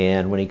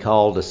And when he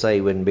called to say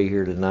he wouldn't be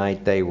here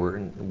tonight, they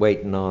were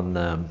waiting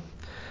on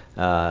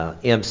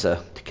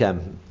IMSA to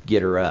come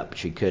get her up.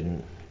 She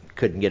couldn't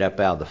get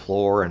up out of the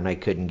floor, and they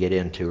couldn't get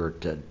into her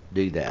to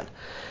do that.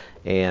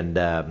 And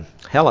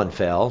Helen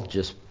fell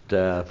just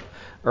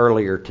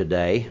earlier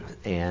today,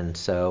 and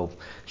so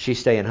she's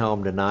staying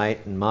home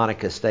tonight, and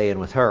Monica's staying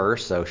with her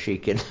so she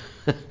can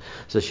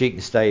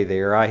stay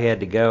there. I had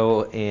to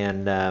go,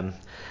 and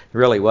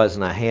really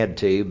wasn't I had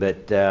to,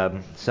 but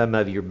some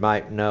of you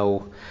might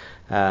know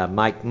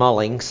Mike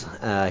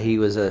Mullings. He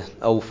was an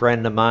old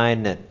friend of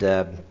mine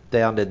that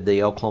founded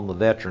the Oklahoma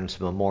Veterans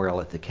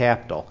Memorial at the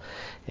Capitol.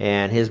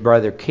 And his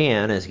brother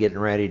Ken is getting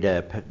ready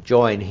to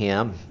join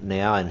him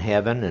now in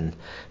heaven and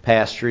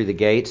pass through the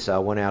gates. So I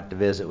went out to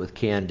visit with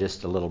Ken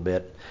just a little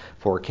bit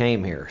before I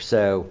came here.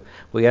 So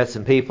we got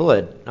some people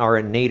that are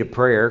in need of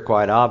prayer,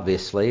 quite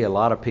obviously. A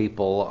lot of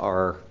people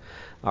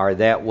are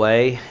that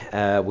way.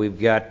 We've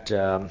got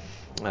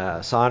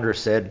Sandra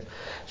said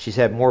she's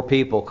had more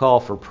people call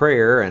for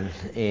prayer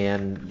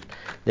and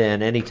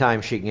than any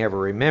time she can ever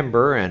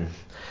remember. And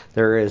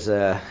there is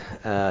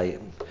a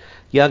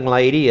young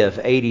lady of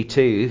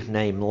 82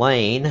 named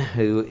Lane,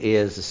 who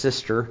is a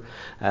sister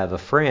of a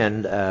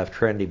friend of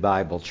Trinity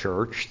Bible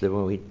Church. That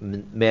when we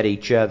met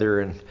each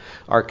other in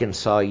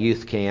Arkansas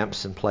youth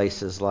camps and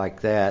places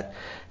like that.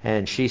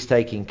 And she's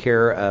taking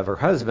care of her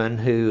husband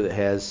who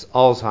has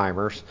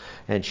Alzheimer's,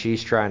 and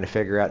she's trying to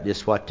figure out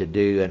just what to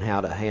do and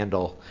how to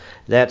handle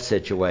that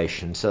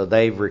situation. So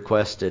they've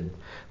requested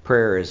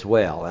prayer as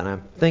well. And I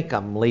think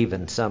I'm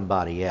leaving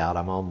somebody out.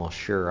 I'm almost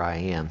sure I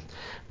am.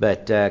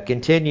 But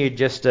continue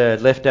just to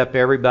lift up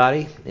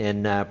everybody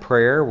in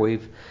prayer.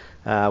 We've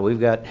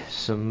got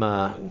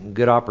some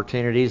good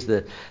opportunities.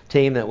 The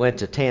team that went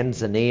to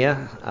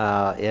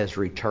Tanzania has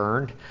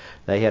returned.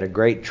 They had a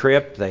great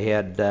trip. They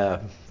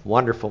had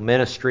wonderful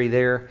ministry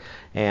there,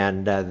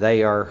 and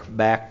they are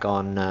back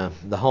on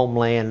the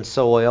homeland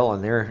soil,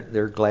 and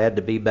they're glad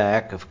to be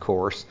back, of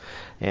course,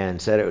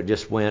 and said it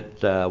just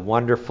went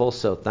wonderful.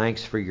 So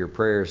thanks for your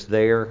prayers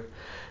there.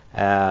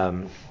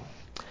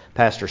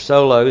 Pastor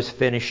Solos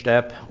finished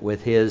up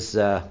with his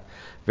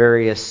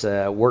various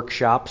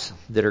workshops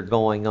that are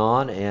going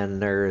on, and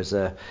there's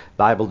a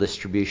Bible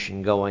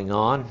distribution going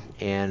on,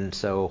 and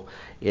so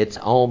it's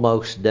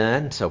almost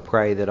done. So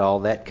pray that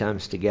all that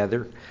comes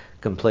together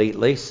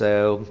completely.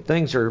 So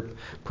things are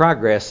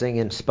progressing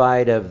in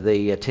spite of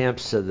the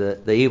attempts of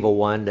the evil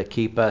one to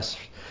keep us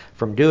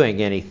from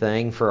doing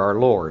anything for our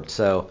Lord.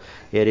 So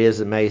it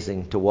is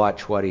amazing to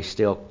watch what he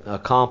still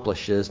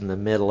accomplishes in the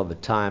middle of a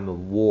time of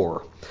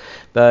war.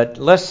 But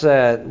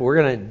we're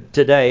going to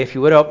today, if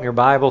you would open your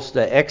Bibles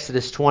to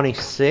Exodus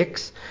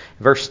 26,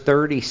 verse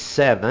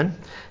 37.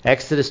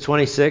 Exodus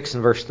 26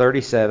 and verse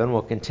 37.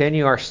 We'll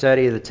continue our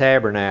study of the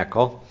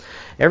tabernacle.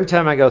 Every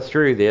time I go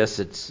through this,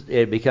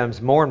 it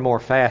becomes more and more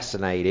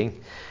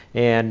fascinating.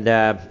 And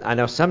I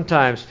know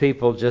sometimes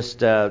people just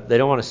they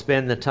don't want to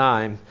spend the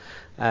time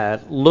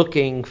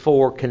looking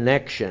for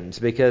connections,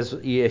 because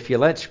if you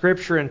let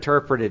Scripture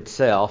interpret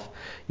itself,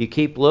 you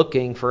keep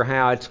looking for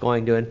how it's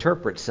going to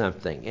interpret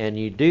something. And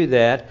you do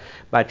that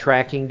by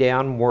tracking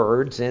down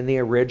words in the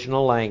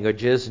original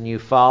languages, and you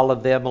follow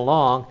them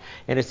along.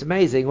 And it's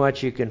amazing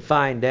what you can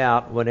find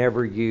out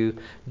whenever you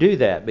do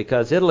that,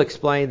 because it'll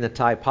explain the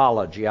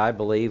typology, I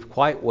believe,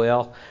 quite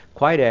well,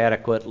 quite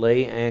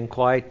adequately, and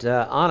quite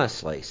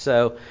honestly.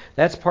 So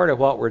that's part of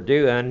what we're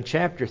doing.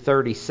 Chapter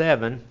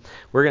 37,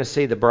 we're going to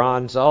see the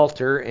bronze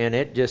altar, and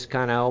it just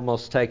kind of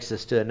almost takes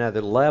us to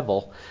another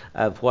level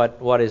of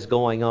what is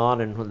going on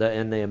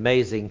in the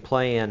amazing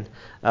plan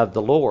of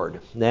the Lord.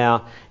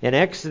 Now, in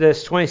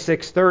Exodus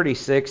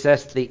 26:36,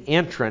 that's the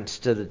entrance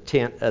to the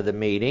tent of the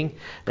meeting.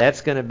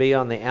 That's going to be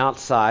on the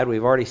outside.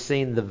 We've already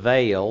seen the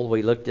veil.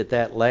 We looked at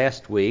that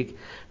last week.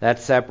 That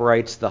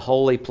separates the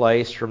holy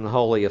place from the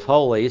Holy of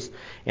Holies.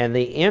 And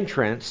the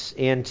entrance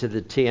into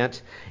the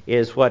tent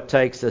is what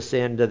takes us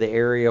into the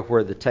area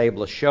where the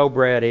table of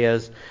showbread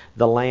is,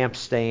 the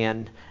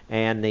lampstand,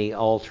 and the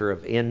altar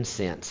of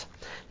incense.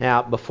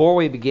 Now, before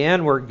we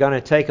begin, we're going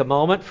to take a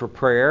moment for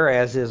prayer,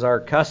 as is our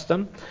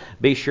custom.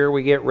 Be sure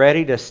we get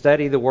ready to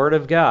study the Word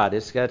of God.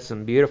 It's got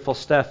some beautiful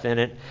stuff in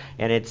it,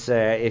 and it's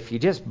if you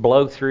just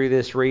blow through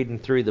this reading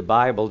through the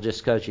Bible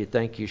just because you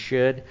think you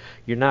should,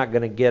 you're not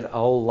going to get a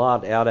whole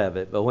lot out of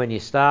it. But when you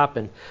stop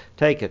and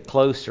take a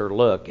closer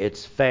look,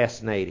 it's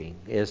fascinating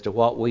as to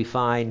what we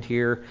find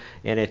here,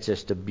 and it's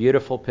just a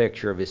beautiful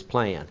picture of His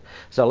plan.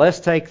 So let's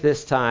take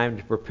this time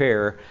to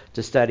prepare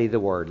to study the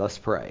Word. Let's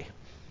pray.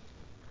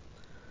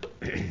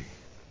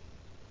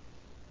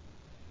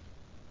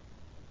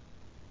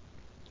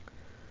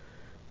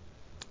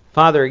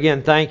 Father,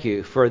 again, thank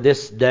you for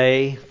this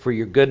day, for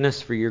your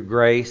goodness, for your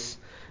grace.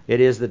 It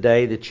is the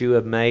day that you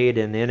have made,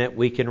 and in it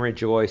we can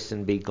rejoice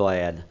and be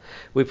glad.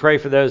 We pray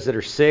for those that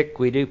are sick.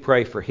 We do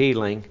pray for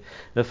healing.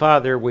 But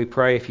Father, we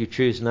pray if you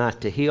choose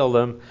not to heal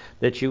them,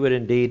 that you would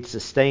indeed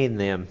sustain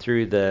them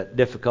through the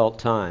difficult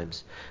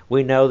times.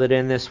 We know that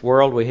in this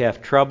world we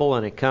have trouble,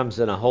 and it comes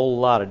in a whole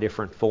lot of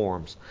different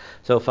forms.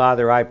 So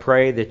Father, I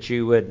pray that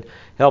you would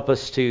help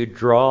us to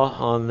draw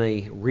on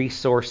the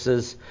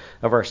resources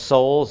of our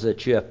souls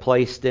that you have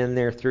placed in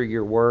there through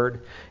your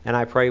word. And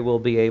I pray we'll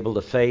be able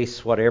to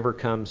face whatever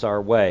comes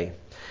our way.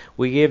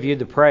 We give you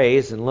the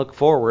praise and look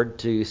forward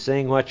to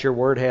seeing what your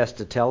word has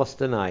to tell us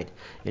tonight.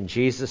 In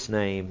Jesus'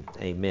 name,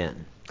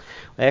 amen.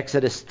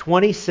 Exodus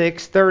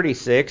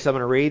 26:36, I'm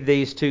going to read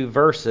these two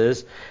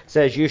verses. It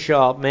says, "You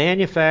shall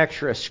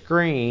manufacture a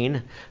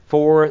screen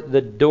for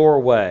the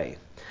doorway."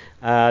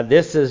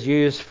 This is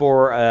used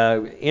for,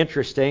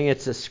 interesting,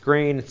 it's a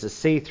screen, it's a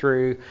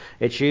see-through.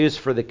 It's used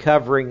for the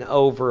covering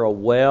over a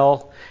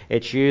well.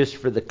 It's used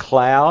for the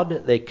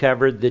cloud. They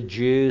covered the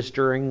Jews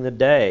during the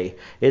day.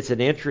 It's an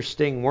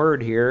interesting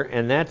word here,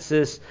 and that's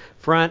this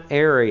front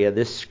area,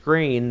 this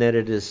screen that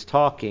it is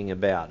talking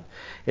about.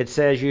 It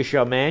says, "You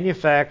shall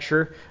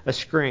manufacture a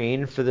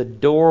screen for the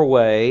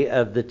doorway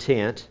of the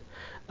tent,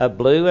 of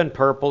blue and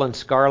purple and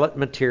scarlet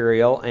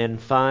material and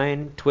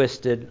fine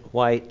twisted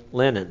white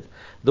linen,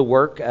 the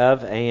work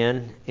of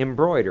an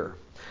embroider."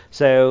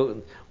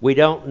 So we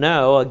don't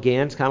know,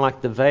 again, it's kind of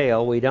like the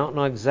veil, we don't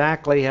know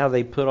exactly how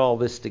they put all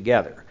this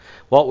together.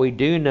 What we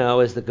do know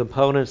is the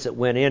components that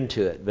went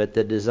into it, but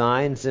the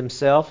designs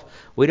themselves,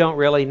 we don't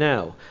really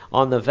know.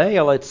 On the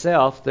veil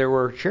itself, there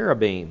were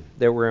cherubim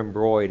that were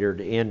embroidered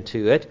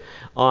into it.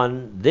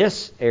 On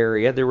this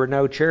area, there were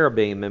no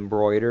cherubim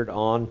embroidered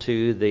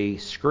onto the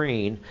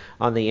screen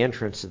on the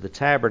entrance of the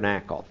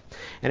tabernacle.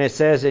 And it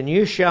says, "And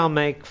you shall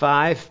make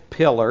 5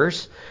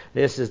 pillars."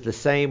 This is the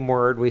same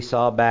word we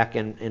saw back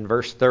in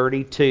verse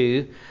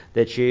 32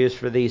 that's used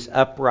for these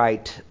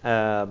upright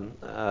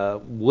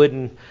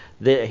wooden,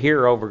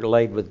 here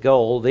overlaid with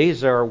gold.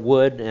 These are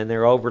wood and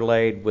they're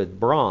overlaid with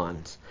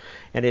bronze.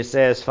 And it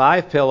says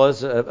 5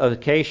 pillars of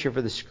acacia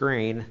for the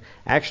screen,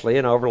 actually,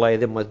 and overlay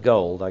them with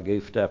gold. I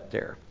goofed up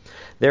there.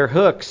 Their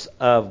hooks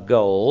of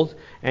gold,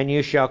 and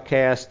you shall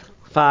cast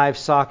 5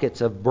 sockets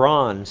of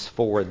bronze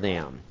for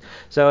them.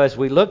 So as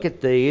we look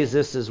at these,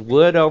 this is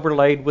wood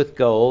overlaid with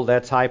gold.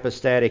 That's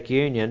hypostatic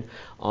union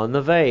on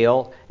the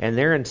veil, and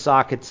they're in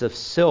sockets of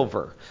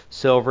silver.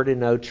 Silver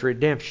denotes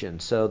redemption.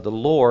 So the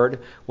Lord,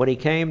 when He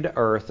came to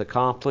earth,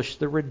 accomplished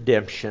the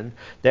redemption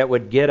that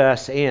would get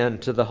us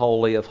into the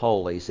Holy of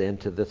Holies,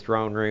 into the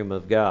throne room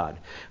of God.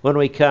 When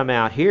we come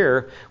out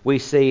here, we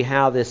see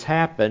how this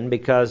happened,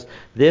 because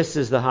this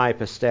is the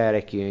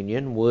hypostatic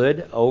union,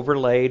 wood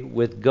overlaid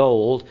with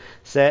gold,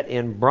 set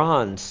in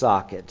bronze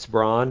sockets.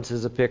 Bronze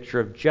is a picture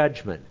of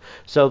judgment.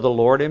 So the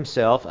Lord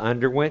Himself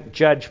underwent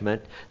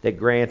judgment that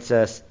grants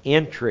us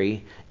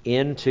entry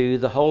into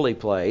the holy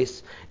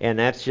place, and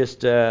that's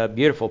just a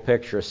beautiful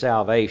picture of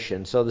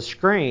salvation. So the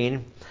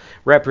screen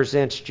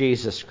represents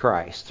Jesus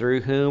Christ,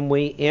 through whom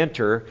we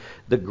enter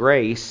the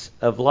grace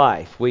of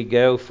life. We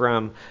go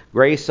from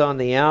grace on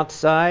the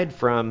outside,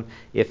 from,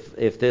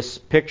 if this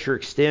picture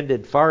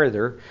extended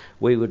farther,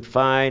 we would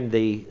find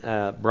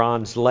the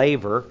bronze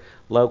laver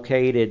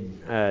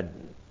located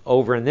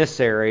over in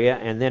this area,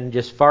 and then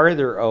just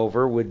farther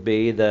over would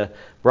be the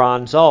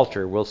bronze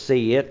altar. We'll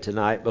see it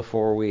tonight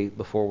before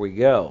we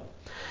go.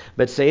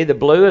 But see, the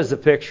blue is a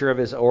picture of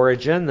His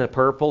origin, the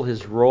purple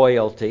His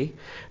royalty,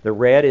 the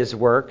red His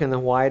work, and the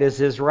white is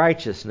His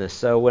righteousness.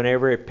 So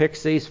whenever it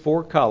picks these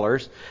 4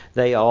 colors,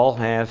 they all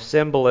have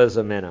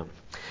symbolism in them.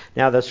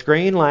 Now the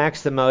screen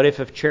lacks the motif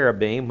of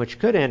cherubim, which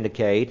could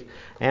indicate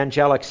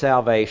angelic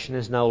salvation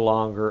is no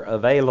longer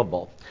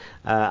available.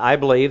 I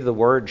believe the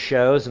Word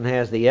shows and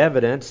has the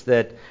evidence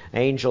that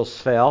angels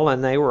fell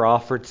and they were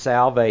offered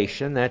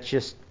salvation. That's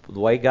just the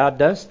way God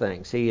does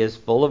things. He is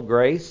full of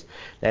grace.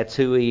 That's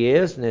who He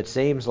is, and it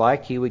seems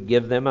like He would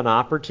give them an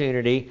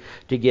opportunity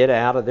to get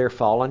out of their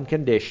fallen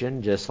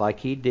condition, just like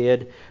He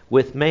did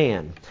with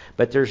man.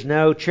 But there's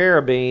no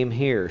cherubim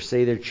here.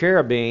 See, the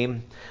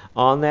cherubim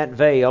on that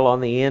veil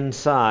on the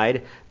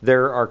inside,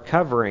 there are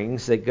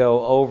coverings that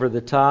go over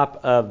the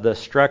top of the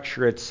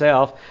structure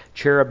itself,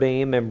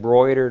 cherubim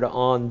embroidered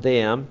on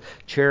them,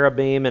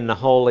 cherubim in the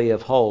Holy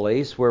of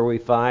Holies, where we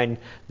find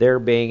there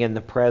being in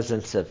the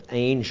presence of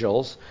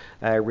angels.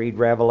 I read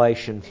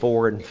Revelation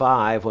 4 and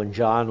 5 when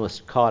John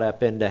was caught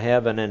up into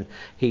heaven and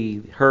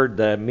he heard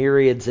the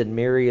myriads and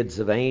myriads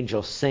of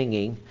angels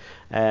singing.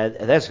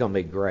 That's going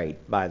to be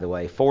great, by the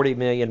way. 40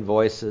 million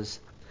voices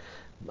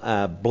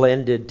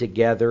blended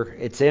together.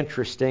 It's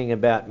interesting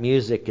about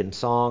music and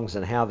songs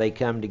and how they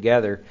come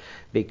together,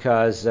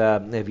 because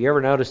have you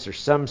ever noticed there's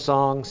some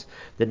songs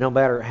that no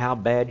matter how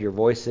bad your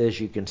voice is,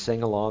 you can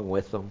sing along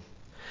with them?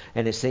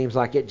 and it seems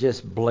like it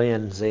just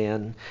blends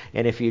in.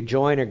 And if you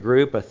join a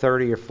group of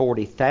 30 or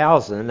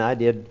 40,000, I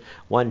did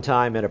one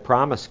time at a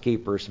Promise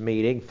Keepers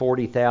meeting,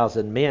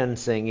 40,000 men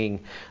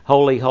singing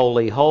Holy,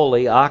 Holy,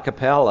 Holy a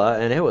cappella,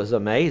 and it was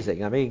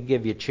amazing. I mean, it can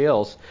give you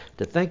chills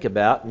to think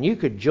about, and you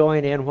could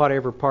join in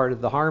whatever part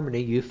of the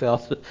harmony you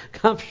felt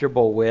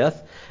comfortable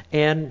with.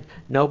 And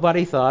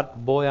nobody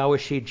thought, boy, I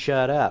wish he'd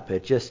shut up.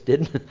 It just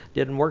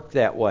didn't work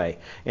that way.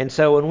 And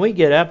so when we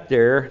get up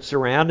there,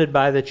 surrounded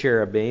by the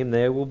cherubim,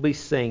 they will be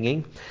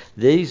singing.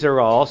 These are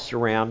all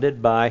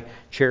surrounded by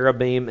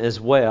cherubim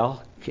as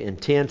well.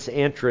 Intense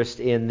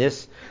interest in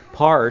this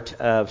part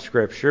of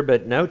Scripture,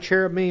 but no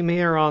cherubim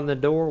here on the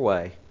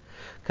doorway.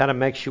 Kind of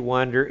makes you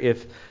wonder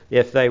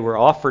if they were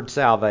offered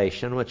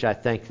salvation, which I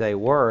think they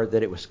were,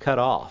 that it was cut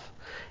off.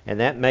 And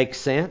that makes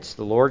sense.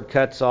 The Lord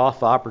cuts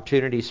off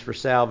opportunities for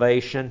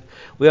salvation.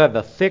 We have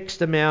a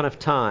fixed amount of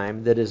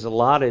time that is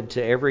allotted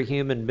to every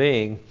human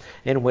being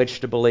in which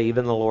to believe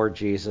in the Lord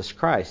Jesus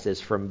Christ.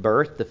 It's from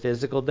birth to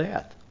physical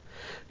death.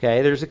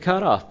 Okay, there's a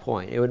cutoff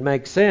point. It would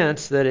make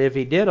sense that if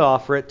he did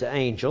offer it to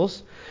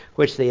angels,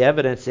 which the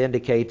evidence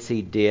indicates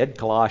he did,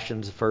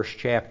 Colossians, the first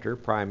chapter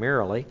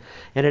primarily,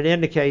 and it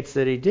indicates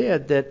that he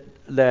did,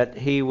 that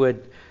he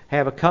would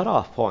have a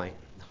cutoff point.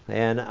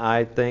 And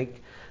I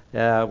think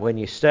when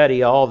you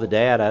study all the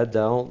data,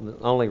 the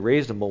only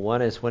reasonable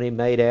one is when he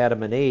made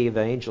Adam and Eve,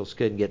 angels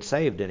couldn't get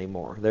saved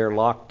anymore. They're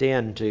locked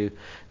into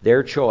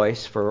their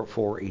choice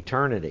for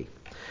eternity.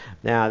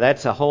 Now,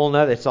 that's a whole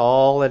nother, it's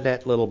all in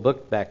that little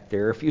book back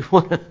there if you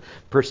want to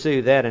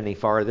pursue that any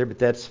farther, but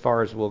that's as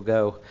far as we'll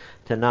go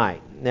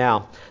tonight.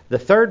 Now, the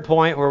third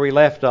point where we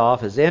left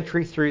off is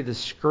entry through the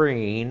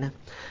screen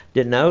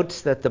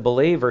denotes that the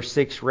believer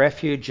seeks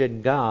refuge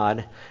in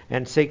God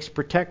and seeks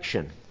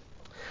protection.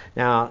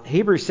 Now,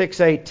 Hebrews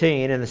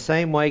 6:18, in the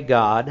same way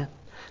God,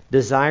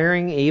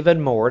 desiring even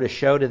more to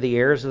show to the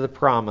heirs of the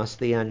promise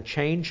the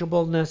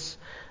unchangeableness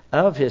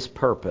of his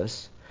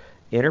purpose,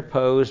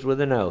 interposed with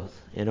an oath,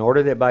 in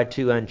order that by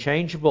two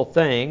unchangeable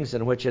things,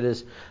 in which it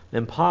is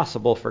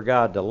impossible for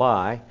God to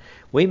lie,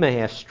 we may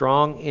have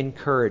strong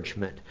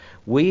encouragement.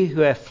 We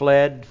who have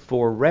fled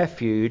for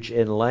refuge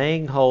in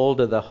laying hold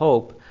of the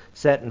hope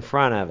set in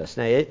front of us.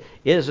 Now,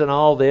 isn't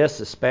all this,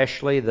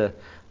 especially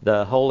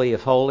the Holy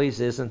of Holies,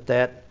 isn't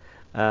that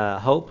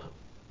hope?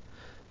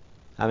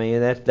 I mean,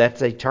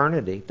 that's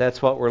eternity.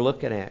 That's what we're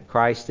looking at.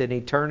 Christ in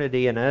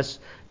eternity and us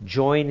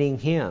joining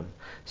Him.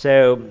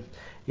 So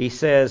he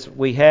says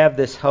we have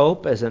this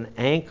hope as an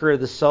anchor of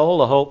the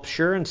soul, a hope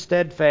sure and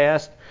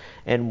steadfast,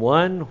 and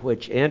one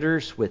which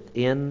enters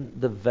within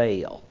the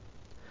veil.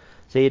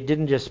 See, it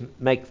didn't just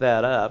make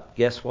that up.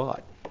 Guess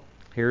what?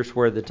 Here's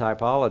where the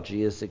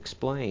typology is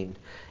explained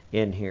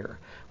in here.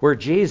 Where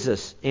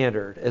Jesus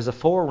entered as a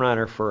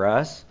forerunner for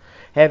us,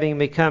 having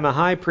become a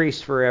high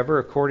priest forever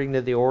according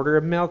to the order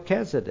of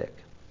Melchizedek.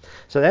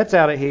 So that's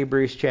out of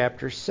Hebrews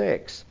chapter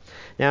 6.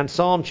 Now in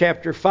Psalm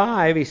chapter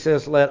 5, he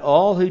says, let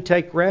all who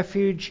take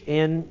refuge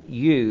in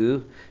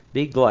you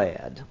be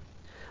glad.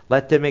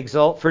 Let them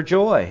exult for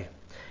joy,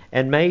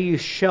 and may you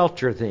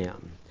shelter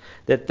them,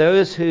 that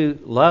those who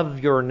love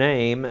your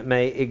name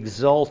may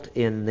exult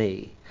in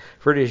thee.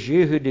 For it is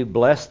you who do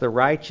bless the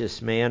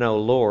righteous man, O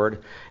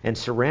Lord, and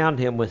surround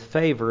him with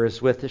favor as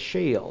with a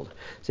shield.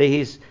 See,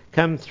 he's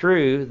come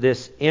through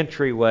this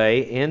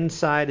entryway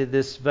inside of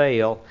this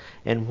veil,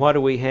 and what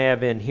do we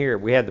have in here?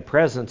 We have the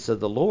presence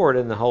of the Lord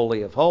in the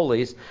Holy of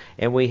Holies,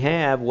 and we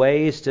have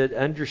ways to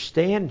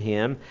understand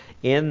Him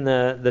in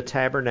the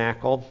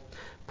tabernacle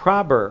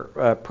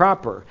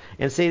proper.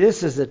 And see,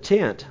 this is a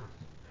tent.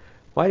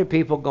 Why do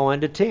people go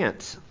into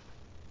tents?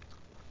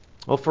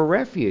 Well, for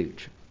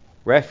refuge.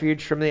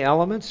 Refuge from the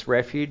elements,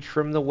 refuge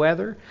from the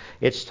weather.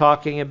 It's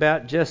talking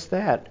about just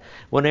that.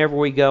 Whenever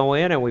we go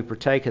in and we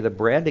partake of the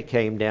bread that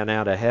came down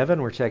out of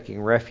heaven, we're taking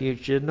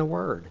refuge in the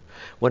Word.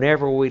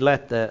 Whenever we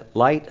let the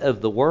light of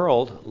the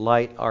world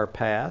light our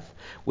path,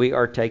 we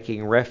are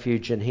taking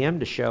refuge in Him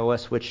to show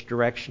us which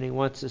direction He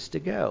wants us to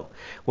go.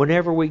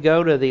 Whenever we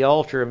go to the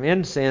altar of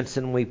incense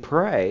and we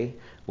pray,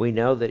 we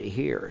know that He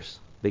hears,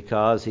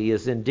 because He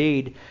is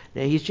indeed,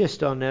 now He's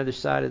just on the other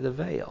side of the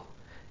veil.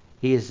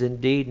 He is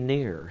indeed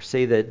near.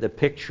 See the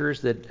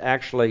pictures that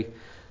actually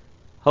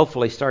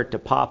hopefully start to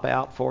pop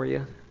out for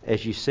you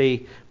as you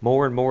see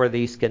more and more of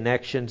these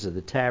connections of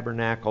the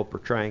tabernacle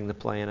portraying the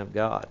plan of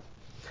God.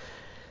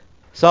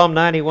 Psalm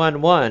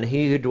 91:1,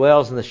 he who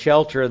dwells in the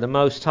shelter of the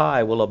Most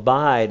High will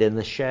abide in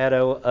the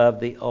shadow of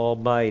the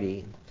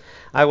Almighty.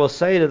 I will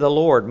say to the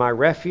Lord, my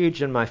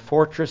refuge and my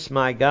fortress,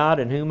 my God,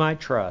 in whom I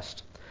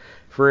trust.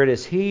 For it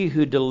is He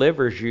who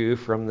delivers you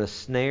from the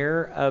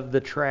snare of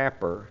the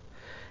trapper,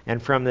 and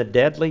from the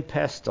deadly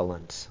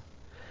pestilence.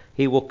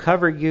 He will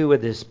cover you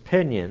with His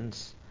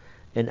pinions,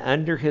 and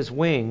under His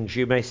wings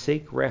you may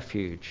seek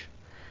refuge.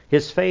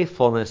 His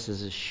faithfulness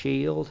is a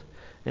shield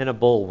and a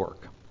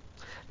bulwark.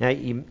 Now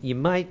you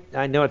might,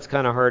 I know it's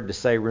kind of hard to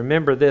say,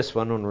 remember this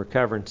one when we're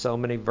covering so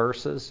many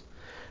verses,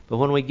 but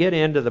when we get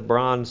into the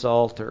bronze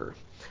altar,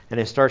 and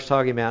it starts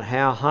talking about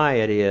how high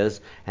it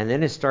is, and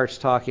then it starts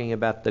talking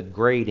about the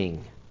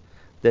grating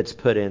that's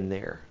put in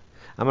there.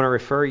 I'm going to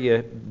refer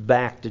you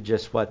back to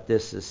just what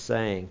this is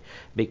saying,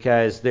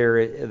 because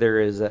there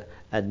is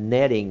a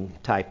netting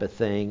type of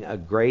thing, a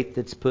grate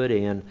that's put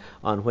in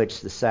on which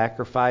the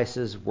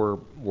sacrifices were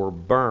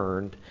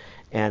burned,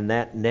 and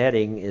that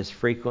netting is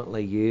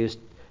frequently used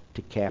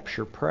to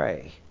capture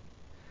prey.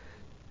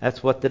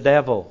 That's what the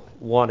devil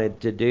wanted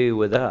to do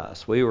with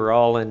us. We were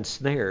all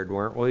ensnared,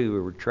 weren't we? We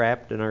were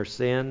trapped in our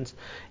sins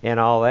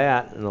and all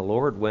that, and the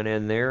Lord went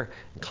in there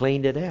and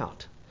cleaned it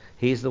out.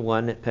 He's the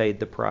one that paid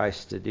the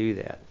price to do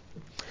that.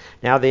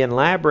 Now, the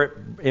elaborate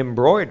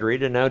embroidery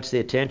denotes the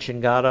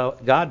attention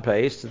God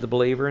pays to the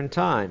believer in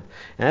time.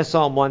 And that's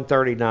Psalm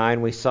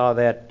 139. We saw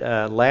that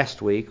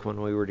last week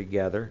when we were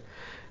together.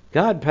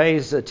 God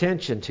pays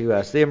attention to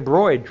us. The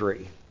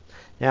embroidery.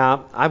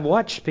 Now, I've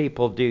watched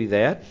people do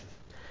that.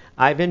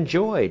 I've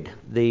enjoyed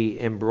the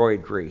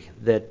embroidery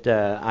that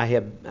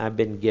I've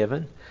been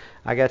given.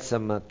 I got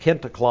some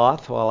kente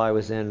cloth while I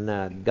was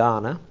in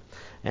Ghana,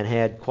 and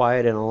had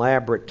quite an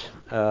elaborate,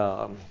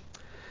 I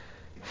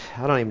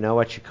don't even know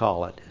what you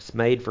call it. It's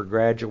made for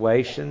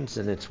graduations,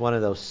 and it's one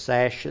of those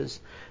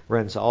sashes,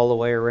 runs all the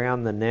way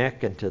around the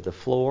neck and to the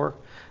floor,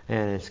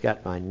 and it's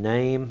got my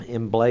name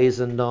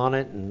emblazoned on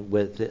it, and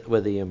with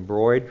the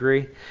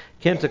embroidery.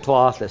 Kente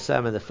cloth is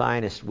some of the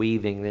finest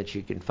weaving that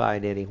you can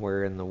find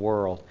anywhere in the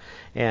world,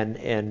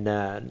 and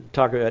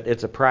talk about,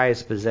 it's a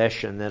prized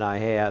possession that I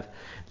have.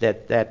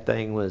 That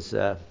thing was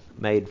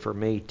made for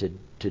me to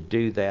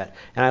do that,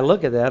 and I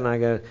look at that and I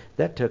go,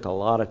 that took a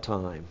lot of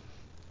time.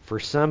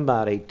 For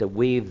somebody to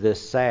weave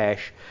this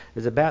sash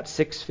is about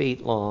 6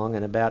 feet long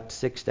and about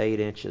 6 to 8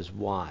 inches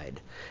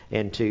wide,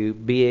 and to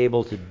be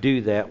able to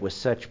do that with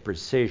such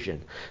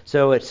precision.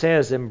 So it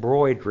says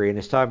embroidery, and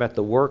it's talking about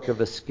the work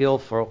of a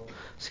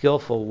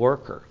skillful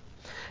worker.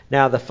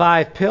 Now, the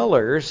 5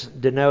 pillars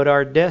denote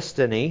our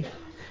destiny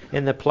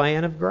in the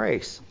plan of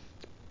grace.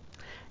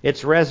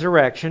 It's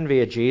resurrection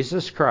via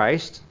Jesus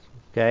Christ.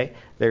 Okay,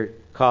 they're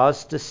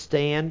caused to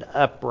stand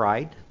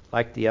upright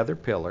like the other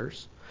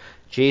pillars.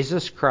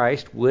 Jesus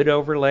Christ, wood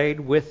overlaid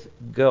with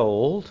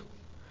gold.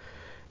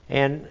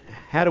 And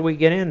how do we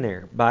get in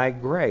there? By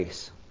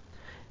grace,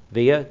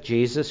 via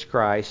Jesus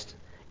Christ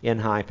in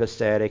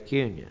hypostatic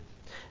union.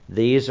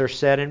 These are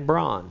set in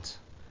bronze.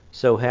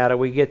 So how do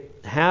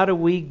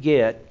we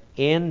get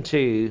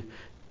into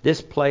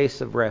this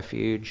place of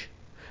refuge?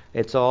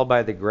 It's all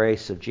by the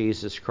grace of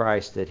Jesus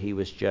Christ that he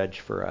was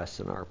judged for us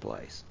in our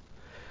place.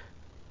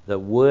 The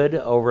wood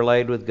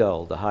overlaid with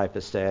gold, the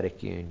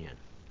hypostatic union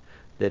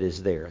that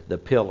is there, the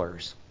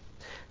pillars,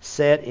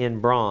 set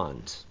in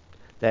bronze.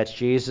 That's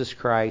Jesus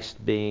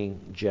Christ being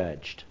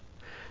judged.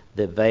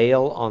 The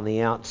veil on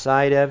the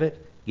outside of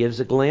it gives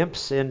a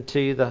glimpse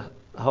into the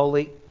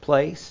holy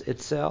place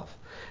itself,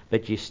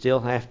 but you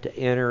still have to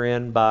enter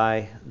in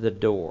by the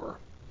door.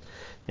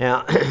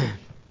 Now,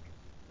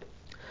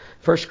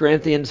 1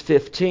 Corinthians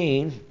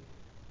 15,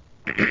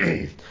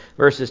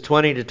 verses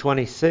 20 to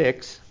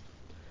 26.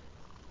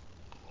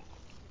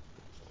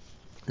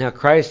 Now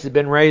Christ has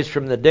been raised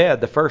from the dead,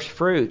 the first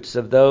fruits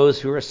of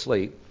those who are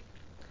asleep.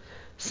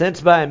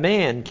 Since by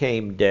man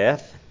came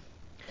death,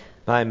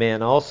 by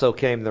man also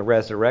came the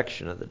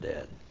resurrection of the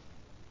dead.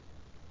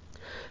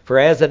 For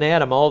as in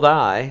Adam all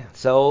die,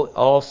 so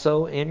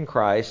also in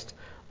Christ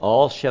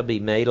all shall be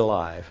made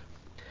alive.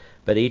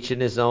 But each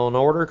in his own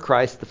order,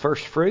 Christ the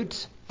first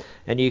fruits,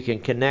 and you can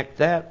connect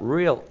that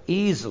real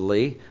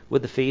easily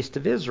with the Feast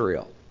of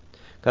Israel.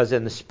 Because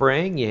in the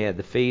spring, you had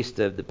the Feast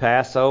of the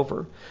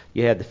Passover,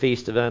 you had the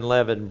Feast of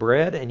Unleavened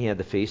Bread, and you had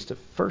the Feast of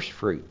First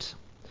Fruits.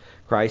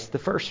 Christ the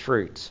first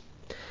fruits.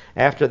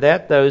 After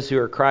that, those who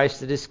are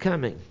Christ at his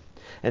coming.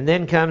 And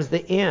then comes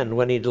the end,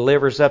 when he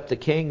delivers up the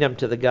kingdom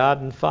to the God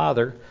and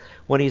Father,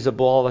 when he's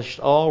abolished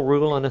all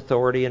rule and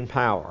authority and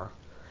power.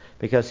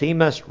 Because he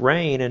must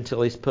reign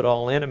until he's put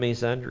all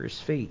enemies under his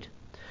feet.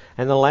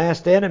 And the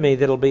last enemy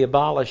that'll be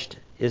abolished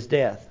is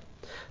death.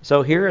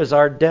 So here is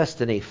our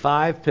destiny.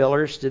 5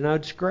 pillars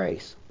denotes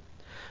grace.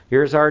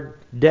 Here's our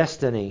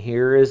destiny.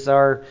 Here is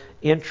our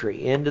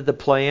entry into the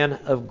plan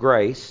of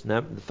grace.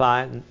 The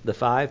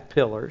 5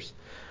 pillars.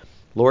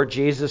 Lord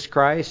Jesus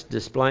Christ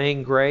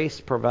displaying grace,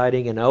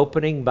 providing an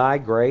opening by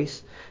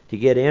grace to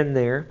get in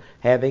there,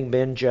 having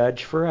been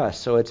judged for us.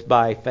 So it's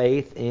by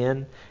faith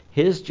in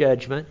his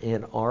judgment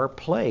in our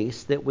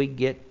place that we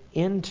get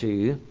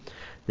into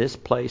this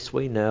place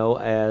we know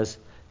as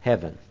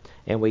heaven.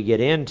 And we get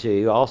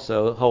into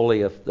also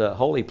the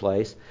holy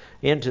place,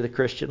 into the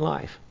Christian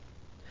life.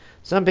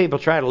 Some people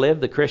try to live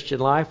the Christian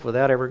life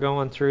without ever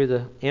going through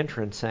the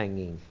entrance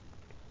hanging.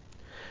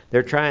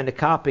 They're trying to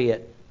copy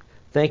it,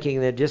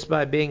 thinking that just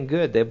by being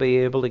good they'll be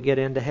able to get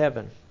into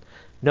heaven.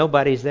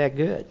 Nobody's that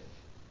good.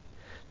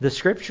 The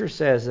Scripture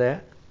says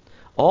that.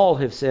 All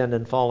have sinned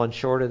and fallen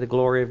short of the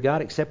glory of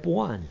God except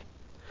one.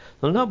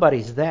 Well,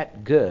 nobody's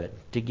that good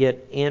to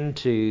get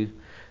into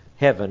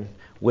heaven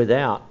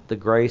without the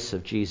grace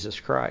of Jesus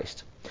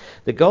Christ.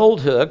 The gold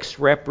hooks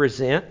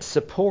represent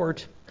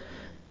support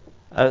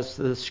as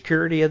the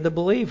security of the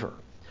believer,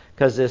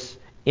 because this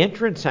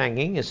entrance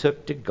hanging is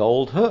hooked to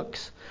gold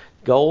hooks.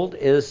 Gold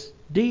is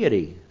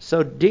deity.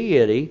 So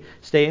deity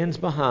stands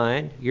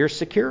behind your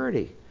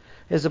security.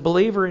 As a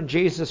believer in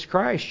Jesus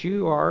Christ,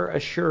 you are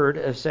assured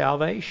of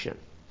salvation.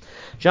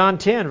 John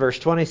 10, verse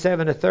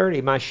 27 to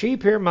 30. My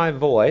sheep hear my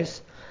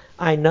voice.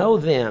 I know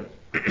them.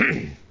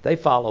 They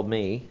follow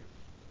me.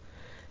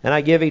 And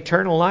I give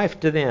eternal life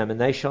to them, and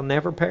they shall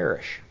never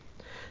perish.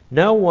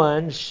 No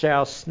one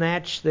shall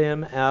snatch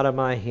them out of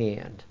my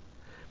hand.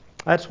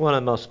 That's one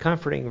of the most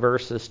comforting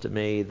verses to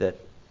me that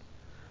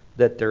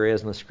there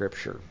is in the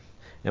Scripture.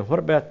 And what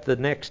about the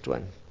next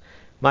one?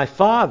 My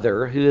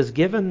Father, who has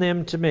given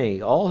them to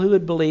me, all who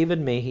would believe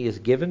in me, he has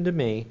given to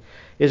me,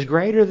 is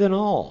greater than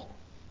all.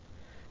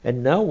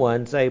 And no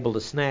one's able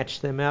to snatch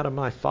them out of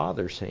my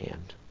Father's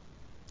hand.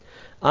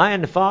 I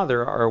and the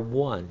Father are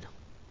one.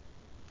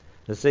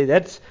 And see,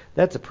 that's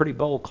a pretty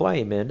bold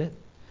claim, isn't it?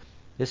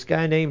 This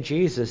guy named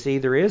Jesus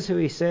either is who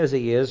he says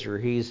he is, or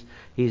he's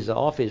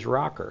off his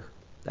rocker.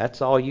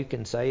 That's all you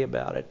can say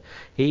about it.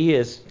 He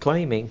is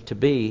claiming to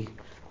be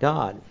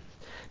God.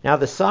 Now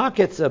the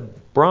sockets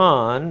of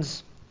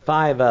bronze,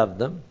 5 of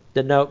them,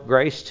 denote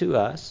grace to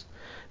us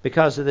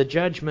because of the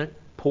judgment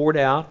poured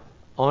out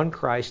on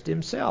Christ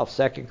himself.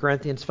 2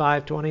 Corinthians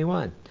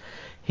 5:21.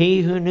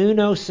 He who knew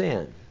no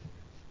sin,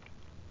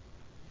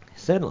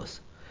 sinless,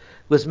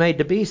 was made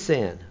to be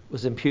sin,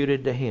 was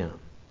imputed to him,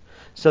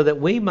 so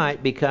that we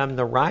might become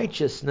the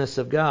righteousness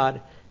of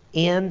God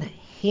in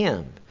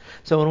him.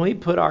 So when we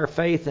put our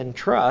faith and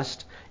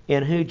trust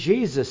in who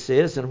Jesus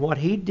is and what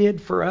he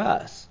did for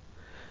us,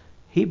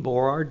 he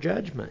bore our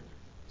judgment.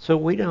 So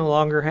we no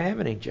longer have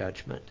any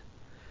judgment.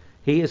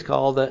 He is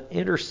called the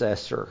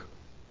intercessor,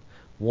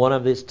 one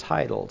of his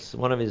titles,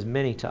 one of his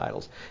many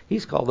titles.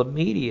 He's called a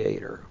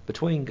mediator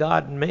between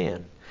God and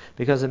man,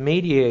 because a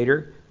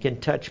mediator can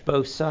touch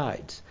both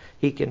sides.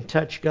 He can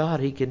touch God,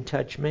 he can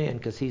touch man,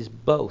 because he's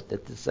both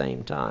at the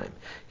same time.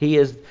 He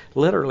is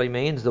literally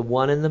means the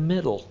one in the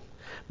middle.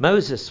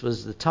 Moses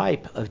was the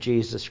type of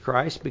Jesus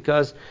Christ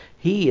because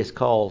he is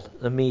called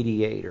a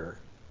mediator.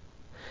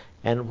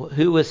 And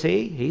who was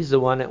he? He's the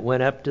one that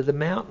went up to the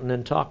mountain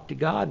and talked to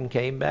God and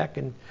came back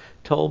and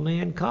told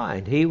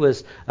mankind. He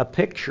was a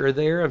picture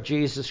there of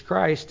Jesus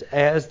Christ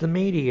as the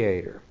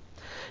mediator.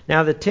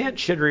 Now the tent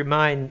should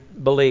remind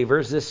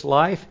believers this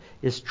life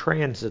is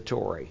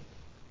transitory.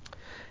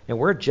 And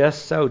we're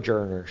just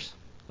sojourners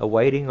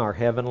awaiting our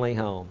heavenly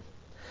home.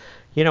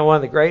 You know, one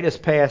of the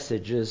greatest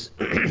passages,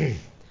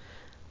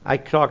 I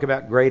talk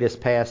about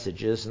greatest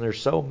passages, and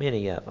there's so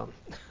many of them.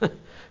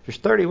 There's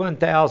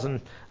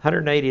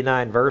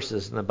 31,189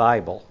 verses in the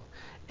Bible,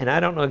 and I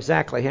don't know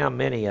exactly how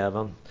many of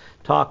them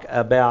talk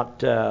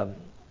about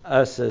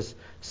us as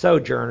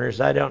sojourners.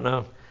 I don't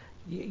know.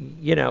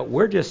 You know,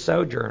 we're just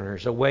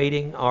sojourners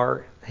awaiting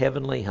our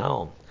heavenly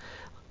home.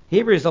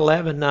 Hebrews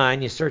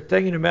 11:9, you start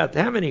thinking about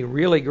how many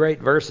really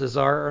great verses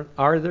are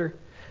there?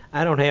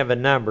 I don't have a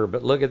number,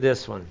 but look at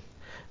this one.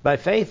 By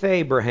faith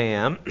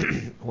Abraham,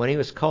 when he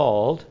was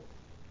called,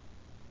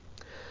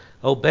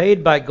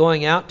 obeyed by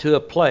going out to a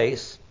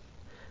place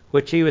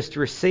which he was to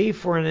receive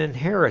for an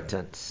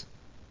inheritance.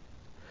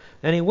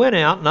 And he went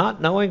out not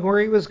knowing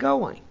where he was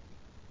going.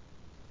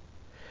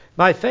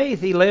 By faith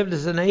he lived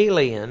as an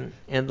alien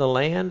in the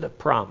land of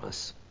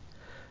promise,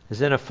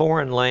 as in a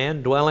foreign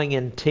land, dwelling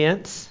in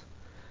tents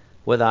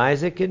with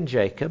Isaac and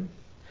Jacob,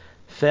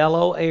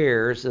 fellow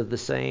heirs of the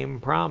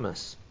same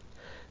promise.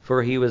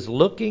 For he was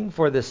looking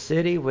for the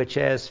city which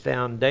has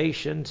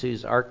foundations,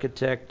 whose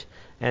architect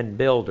and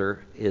builder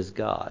is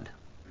God.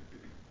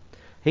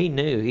 He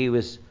knew he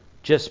was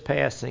just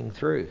passing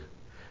through.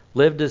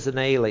 Lived as an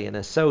alien,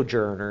 a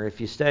sojourner.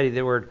 If you study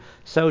the word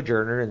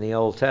sojourner in the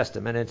Old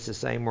Testament, it's the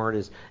same word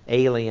as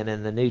alien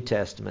in the New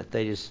Testament.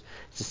 It's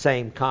the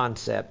same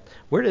concept.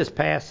 We're just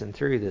passing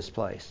through this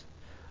place.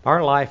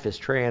 Our life is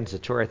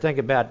transitory. Think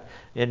about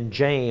in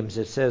James,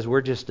 it says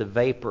we're just a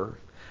vapor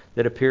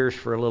that appears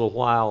for a little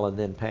while and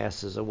then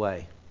passes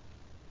away.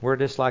 We're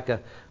just like a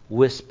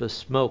wisp of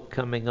smoke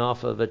coming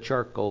off of a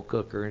charcoal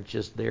cooker. It's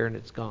just there and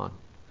it's gone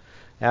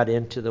out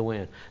into the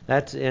wind.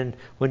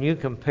 When you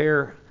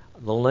compare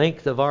the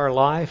length of our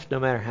life, no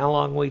matter how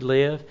long we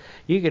live,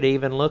 you could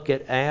even look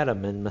at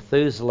Adam and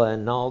Methuselah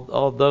and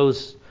all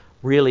those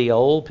really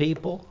old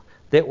people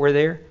that were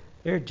there.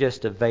 They're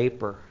just a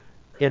vapor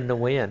in the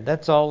wind.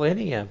 That's all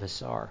any of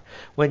us are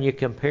when you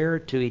compare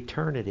it to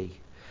eternity.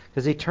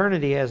 Because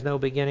eternity has no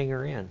beginning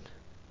or end.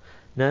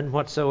 None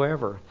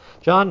whatsoever.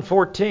 John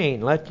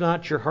 14, let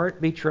not your heart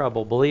be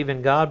troubled. Believe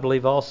in God,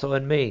 believe also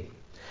in me.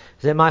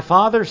 In my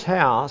Father's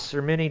house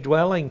are many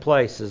dwelling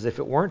places. If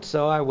it weren't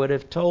so, I would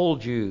have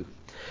told you.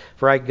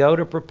 For I go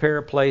to prepare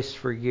a place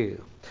for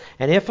you.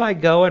 And if I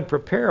go and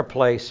prepare a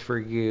place for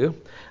you,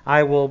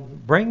 I will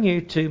bring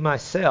you to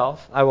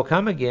myself. I will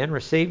come again,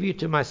 receive you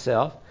to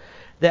myself,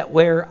 that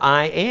where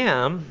I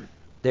am,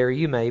 there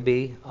you may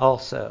be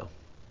also.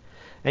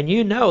 And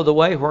you know the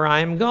way where I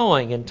am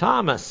going. And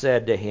Thomas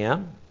said to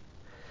him,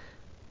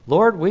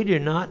 Lord, we do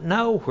not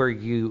know where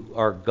you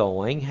are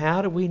going.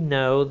 How do we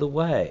know the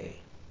way?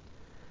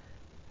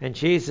 And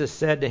Jesus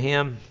said to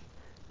him,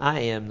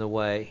 I am the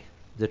way,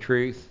 the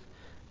truth,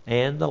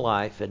 and the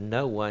life, and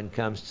no one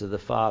comes to the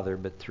Father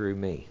but through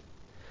me.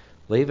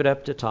 Leave it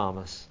up to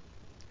Thomas.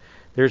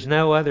 There's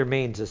no other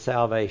means of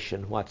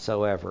salvation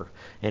whatsoever.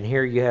 And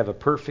here you have a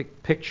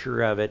perfect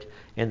picture of it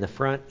in the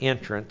front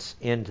entrance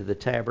into the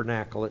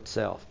tabernacle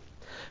itself.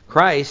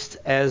 Christ,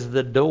 as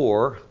the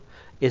door,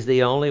 is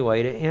the only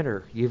way to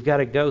enter. You've got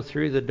to go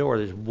through the door.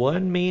 There's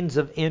one means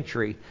of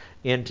entry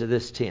into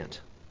this tent.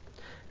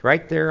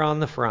 Right there on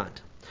the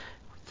front.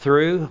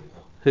 Through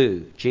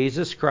who?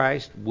 Jesus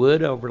Christ,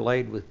 wood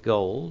overlaid with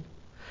gold.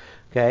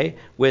 Okay,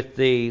 with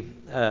the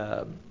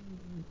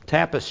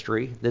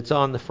tapestry that's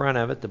on the front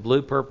of it, the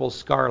blue, purple,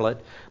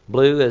 scarlet.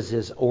 Blue is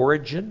his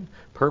origin,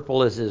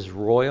 purple is his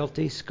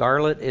royalty,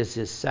 scarlet is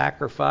his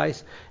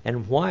sacrifice,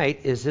 and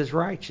white is his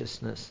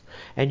righteousness.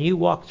 And you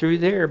walk through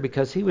there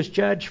because he was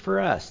judged for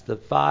us, the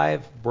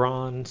 5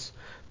 bronze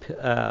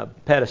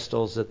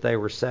pedestals that they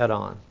were set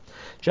on.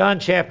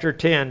 John chapter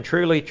 10,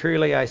 truly,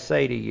 truly I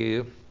say to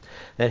you,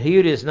 that he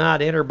who does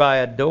not enter by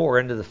a door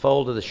into the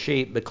fold of the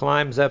sheep, but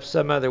climbs up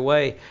some other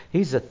way,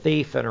 he's a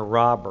thief and a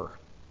robber.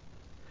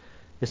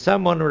 If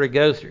someone were to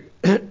go through,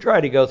 try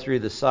to go through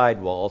the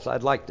side walls,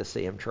 I'd like to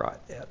see him try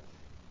that.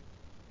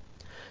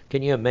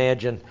 Can you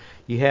imagine?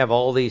 You have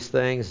all these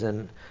things,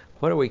 and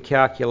what do we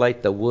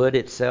calculate? The wood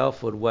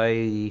itself would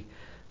weigh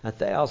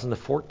 1,000 to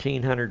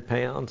 1,400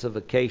 pounds of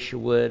acacia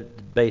wood,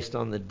 based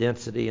on the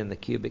density and the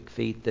cubic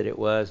feet that it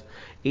was.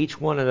 Each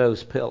one of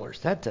those pillars,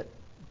 that's a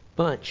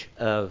bunch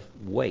of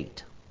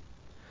weight,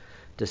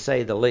 to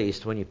say the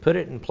least. When you put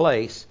it in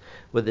place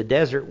with the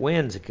desert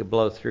winds that could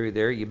blow through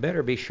there, you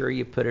better be sure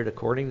you put it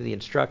according to the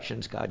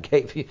instructions God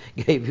gave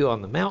you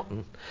on the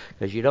mountain,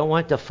 because you don't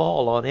want it to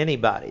fall on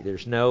anybody.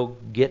 There's no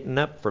getting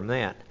up from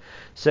that.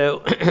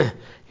 So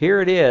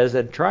here it is,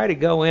 and try to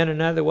go in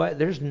another way.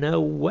 There's no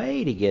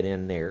way to get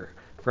in there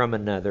from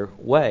another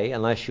way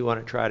unless you want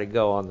to try to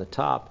go on the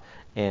top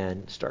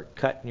and start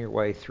cutting your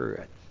way through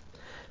it.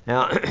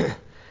 Now,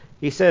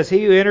 he says,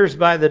 he who enters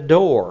by the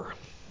door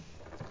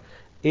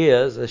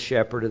is a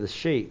shepherd of the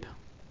sheep.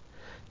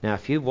 Now,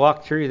 if you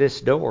walk through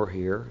this door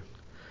here,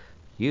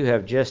 you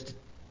have just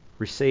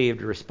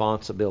received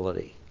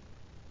responsibility.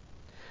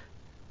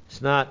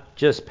 It's not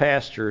just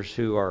pastors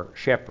who are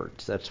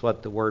shepherds. That's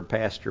what the word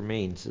pastor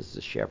means, is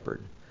a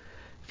shepherd.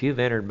 If you've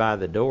entered by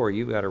the door,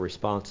 you've got a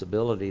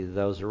responsibility to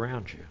those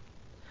around you.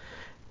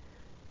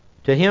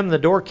 To him the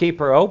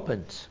doorkeeper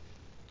opens.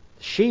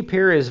 The sheep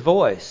hear his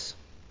voice.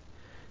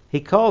 He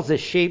calls the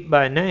sheep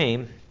by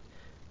name,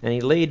 and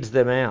he leads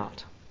them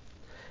out.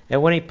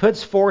 And when he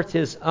puts forth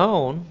his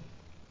own,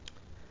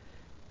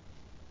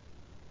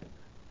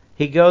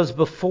 he goes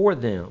before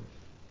them.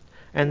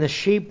 And the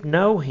sheep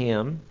know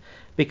him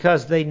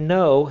because they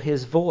know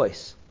his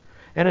voice.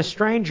 And a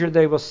stranger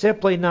they will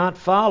simply not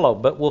follow,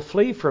 but will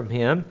flee from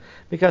him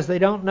because they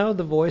don't know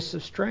the voice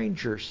of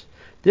strangers.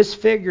 This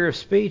figure of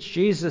speech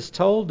Jesus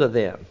told to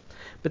them,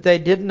 but they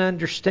didn't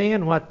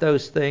understand what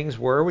those things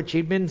were which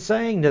he'd been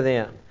saying to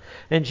them.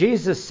 And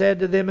Jesus said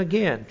to them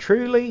again,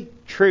 truly,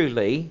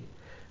 truly,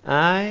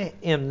 I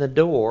am the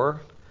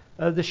door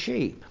of the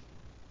sheep.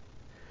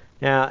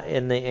 Now,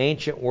 in the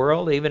ancient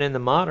world, even in the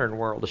modern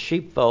world, a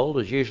sheepfold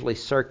was usually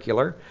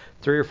circular,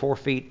 3 or 4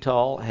 feet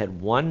tall,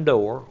 had one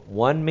door,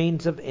 one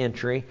means of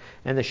entry,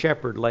 and the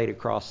shepherd laid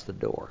across the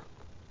door.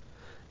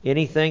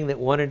 Anything that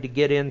wanted to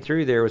get in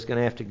through there was going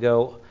to have to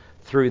go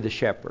through the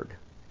shepherd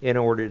in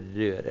order to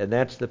do it. And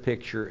that's the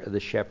picture of the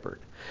shepherd.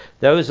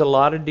 Those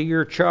allotted to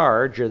your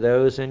charge are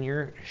those in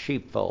your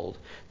sheepfold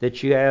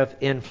that you have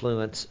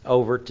influence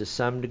over to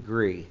some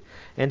degree.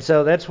 And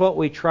so that's what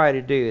we try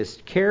to do, is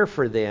care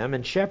for them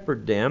and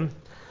shepherd them.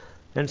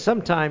 And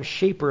sometimes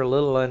sheep are a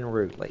little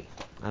unruly.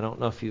 I don't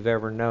know if you've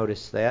ever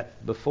noticed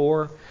that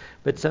before,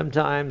 but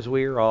sometimes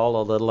we are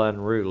all a little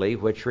unruly,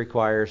 which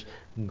requires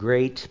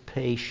great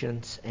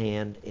patience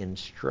and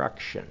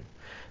instruction.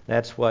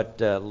 That's what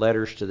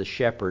letters to the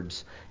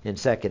shepherds in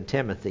 2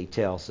 Timothy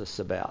tells us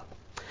about.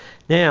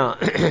 Now,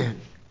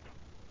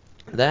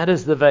 that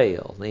is the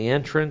veil, the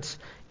entrance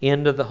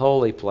into the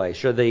holy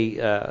place, or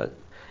the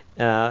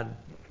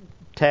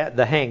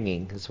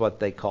hanging is what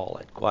they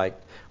call it,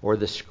 or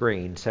the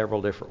screen.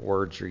 Several different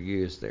words are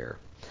used there.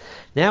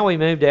 Now we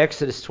move to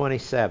Exodus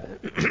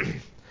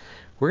 27.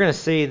 We're going to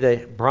see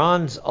the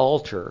bronze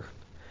altar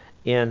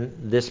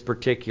in this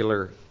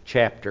particular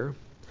chapter.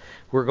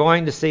 We're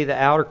going to see the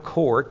outer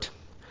court,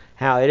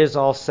 how it is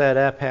all set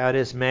up, how it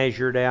is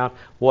measured out,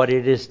 what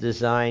it is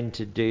designed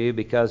to do,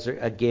 because,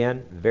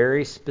 again,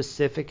 very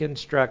specific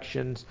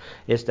instructions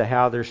as to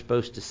how they're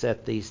supposed to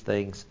set these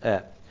things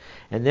up.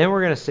 And then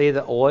we're going to see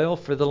the oil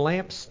for the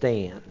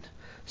lampstand,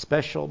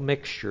 special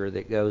mixture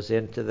that goes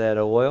into that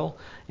oil.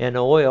 And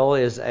oil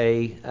is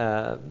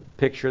a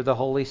picture of the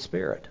Holy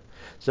Spirit.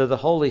 So the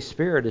Holy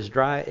Spirit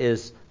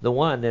is the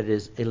one that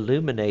is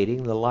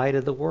illuminating the light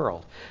of the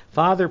world.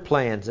 Father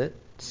plans it,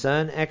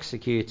 Son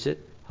executes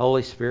it,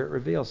 Holy Spirit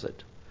reveals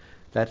it.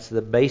 That's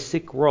the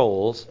basic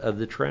roles of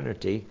the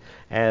Trinity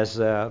as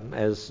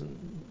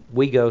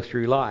we go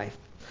through life.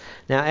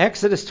 Now,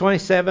 Exodus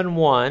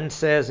 27:1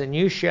 says, "And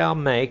you shall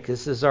make,"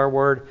 this is our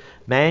word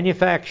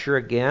manufacture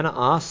again,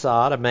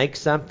 asa, to make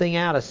something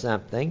out of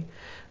something,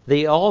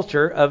 "the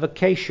altar of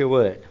acacia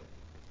wood."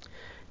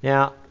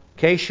 Now,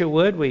 acacia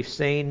wood, we've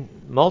seen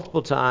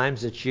multiple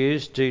times, it's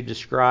used to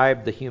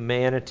describe the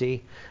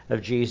humanity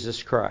of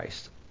Jesus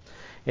Christ.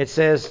 It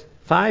says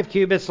 5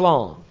 cubits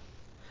long.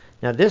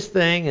 Now, this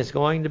thing is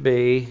going to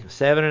be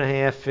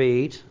 7.5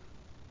 feet.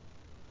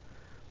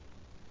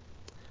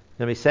 It's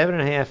going to be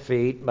 7.5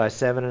 feet by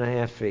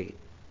 7.5 feet.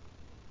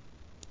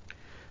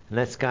 And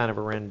that's kind of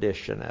a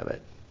rendition of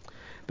it.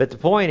 But the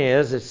point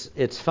is,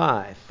 it's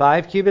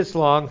 5 cubits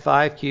long,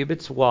 5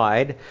 cubits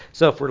wide.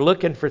 So if we're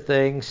looking for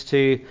things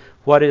to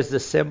what is the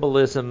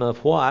symbolism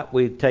of what,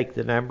 we take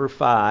the number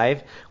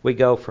 5. We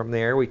go from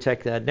there. We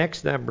take the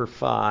next number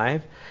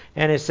 5.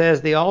 And it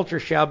says the altar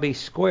shall be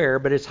square,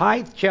 but its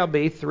height shall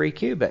be 3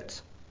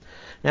 cubits.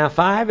 Now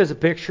 5 is a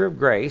picture of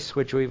grace,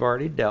 which we've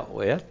already dealt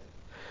with.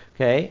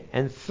 Okay,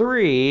 and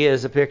 3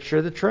 is a picture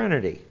of the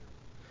Trinity.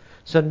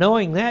 So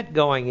knowing that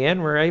going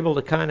in, we're able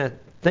to kind of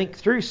think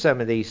through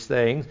some of these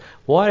things.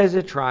 What does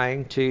it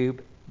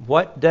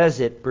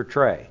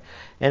portray?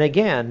 And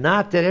again,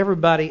 not that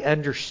everybody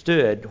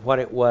understood what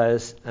it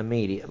was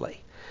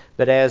immediately.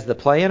 But as the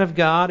plan of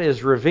God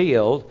is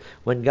revealed,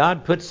 when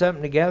God put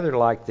something together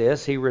like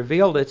this, He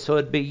revealed it so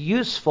it'd be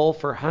useful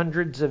for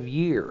hundreds of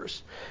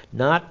years,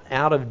 not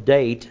out of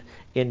date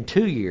in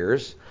 2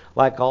 years,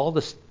 like all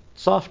the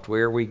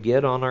software we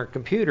get on our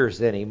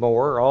computers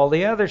anymore, or all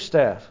the other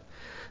stuff.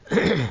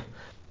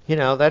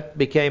 That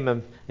became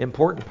an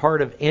important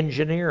part of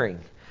engineering.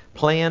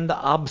 Planned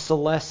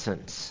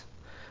obsolescence.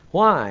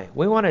 Why?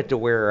 We want it to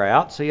wear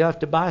out, so you have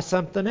to buy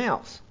something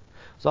else.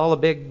 It's all a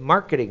big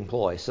marketing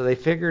ploy. So they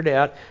figured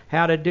out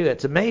how to do it.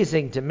 It's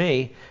amazing to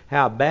me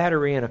how a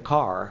battery in a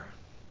car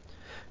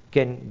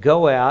can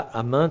go out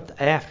a month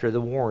after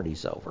the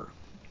warranty's over.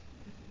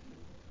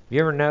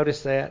 You ever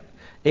notice that?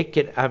 It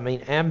can,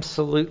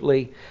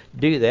 absolutely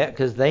do that,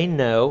 because they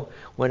know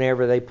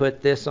whenever they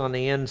put this on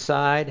the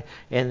inside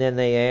and then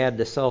they add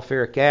the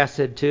sulfuric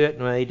acid to it,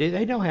 and when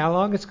they know how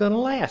long it's going to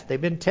last.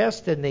 They've been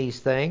testing these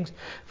things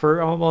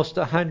for almost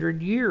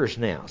 100 years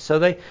now. So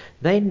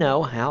they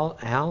know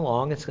how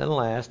long it's going to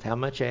last, how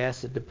much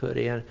acid to put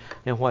in,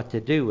 and what to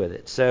do with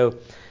it. So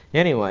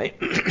anyway,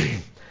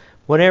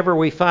 whenever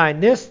we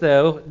find this,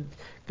 though,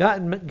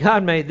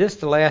 God made this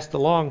to last a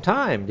long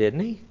time,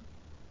 didn't He?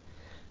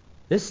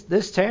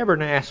 This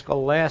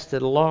tabernacle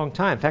lasted a long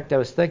time. In fact, I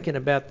was thinking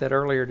about that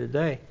earlier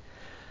today.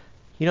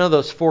 You know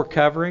those 4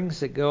 coverings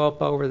that go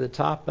up over the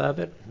top of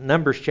it?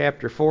 Numbers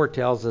chapter 4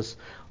 tells us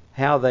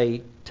how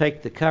they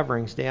take the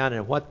coverings down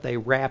and what they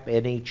wrap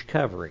in each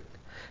covering,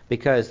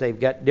 because they've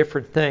got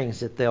different things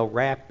that they'll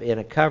wrap in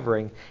a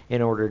covering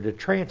in order to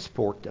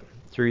transport them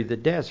through the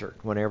desert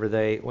whenever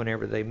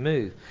they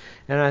move.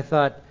 And I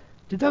thought,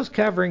 did those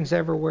coverings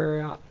ever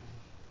wear out?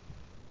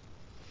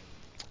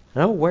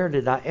 Nowhere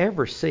did I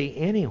ever see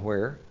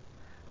anywhere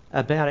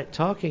about it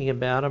talking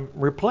about them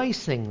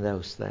replacing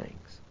those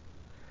things.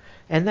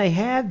 And they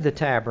had the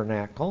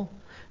tabernacle.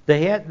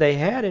 They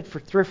had it for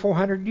 300 or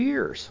 400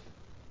 years.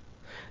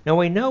 Now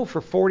we know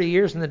for 40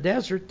 years in the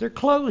desert, their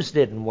clothes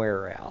didn't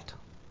wear out.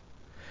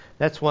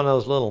 That's one of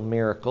those little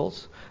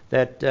miracles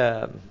that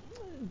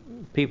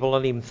people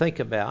don't even think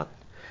about.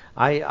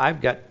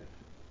 I've got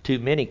too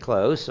many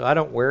clothes, so I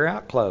don't wear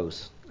out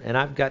clothes. And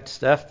I've got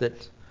stuff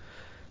that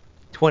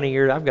 20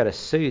 years, I've got a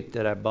suit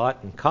that I bought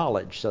in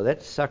college, so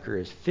that sucker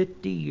is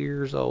 50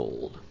 years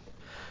old.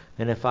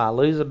 And if I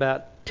lose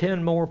about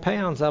 10 more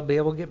pounds, I'll be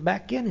able to get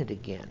back in it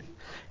again.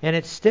 And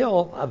it's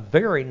still a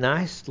very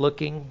nice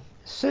looking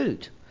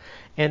suit.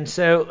 And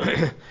so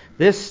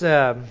that's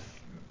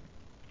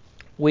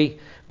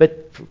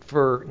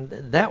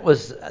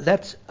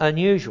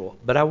unusual.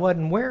 But I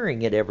wasn't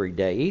wearing it every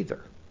day either.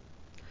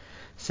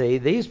 See,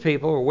 these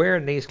people were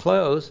wearing these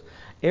clothes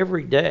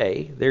every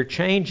day. They're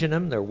changing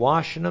them, they're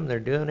washing them, they're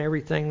doing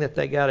everything that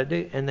they got to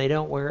do, and they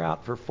don't wear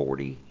out for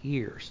 40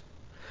 years.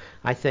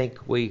 I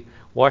think we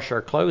wash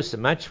our clothes so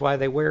much why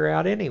they wear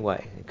out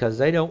anyway, because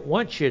they don't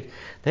want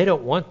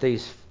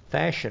these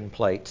fashion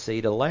plates,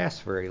 see, to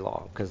last very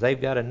long, because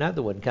they've got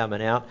another one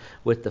coming out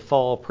with the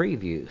fall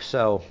preview.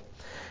 So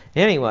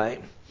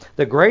anyway,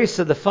 the grace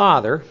of the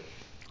Father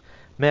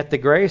met the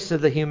grace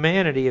of the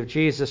humanity of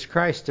Jesus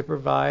Christ to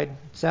provide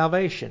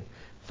salvation.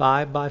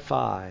 5 by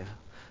 5.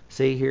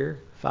 See here,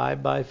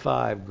 5 by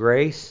 5.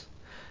 Grace,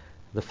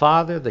 the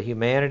Father, the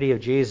humanity of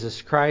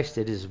Jesus Christ.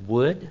 It is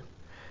wood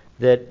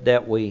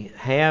that we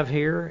have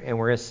here, and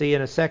we're going to see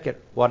in a second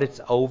what it's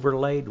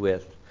overlaid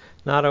with.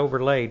 It's not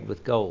overlaid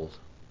with gold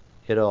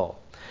at all,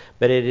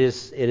 but it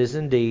is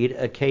indeed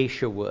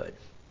acacia wood.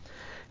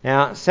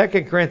 Now,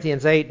 2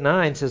 Corinthians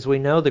 8:9 says, "We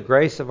know the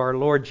grace of our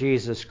Lord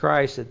Jesus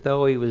Christ, that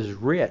though He was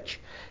rich,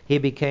 He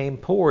became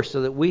poor,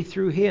 so that we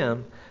through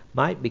Him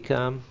might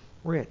become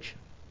rich."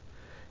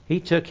 He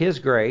took His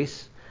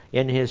grace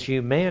in His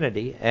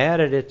humanity,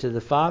 added it to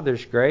the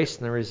Father's grace,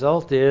 and the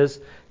result is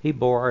He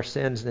bore our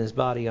sins in His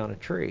body on a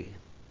tree.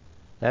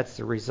 That's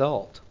the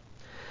result.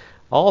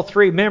 All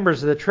three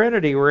members of the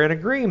Trinity were in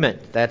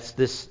agreement. That's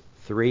this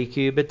 3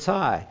 cubits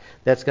high.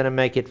 That's going to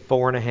make it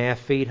 4.5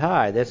 feet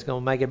high. That's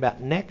going to make it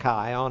about neck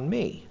high on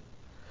me.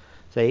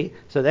 See?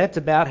 So that's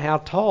about how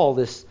tall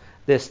this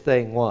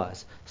thing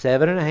was.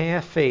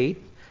 7.5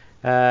 feet.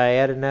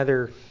 Add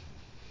another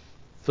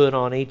foot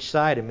on each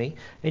side of me,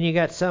 and you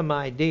got some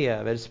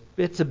idea of it.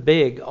 It's a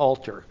big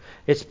altar.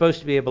 It's supposed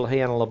to be able to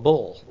handle a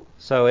bull.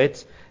 So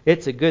it's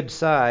a good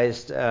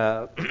sized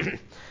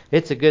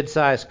it's a good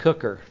sized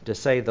cooker, to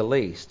say the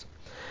least.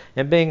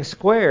 And being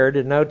square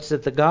denotes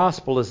that the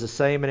gospel is the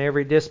same in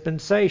every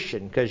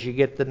dispensation, because you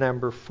get the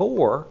number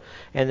 4,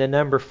 and the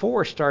number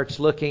 4 starts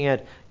looking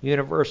at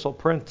universal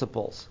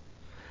principles.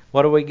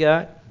 What do we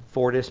got?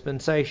 4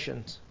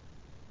 dispensations.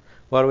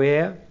 What do we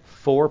have?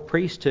 4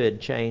 priesthood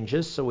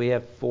changes, so we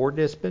have 4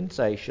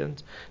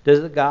 dispensations.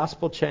 Does the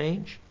gospel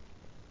change?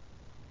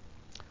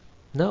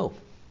 No.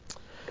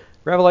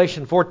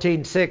 Revelation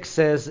 14:6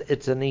 says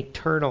it's an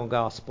eternal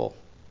gospel.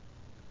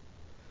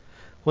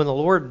 When the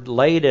Lord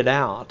laid it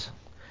out,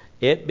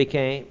 it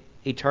became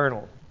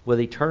eternal,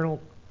 with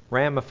eternal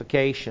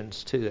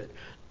ramifications to it.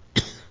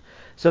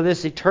 So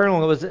this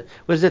eternal, was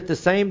it the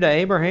same to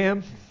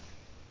Abraham?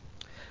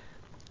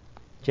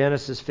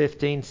 Genesis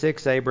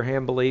 15:6,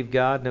 Abraham believed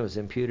God and it was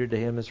imputed to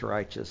him as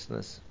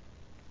righteousness.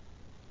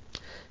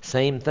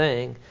 Same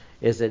thing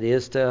as it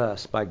is to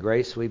us. By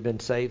grace we've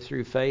been saved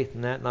through faith,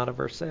 and that not of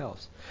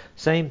ourselves.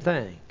 Same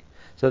thing.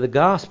 So the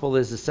gospel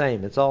is the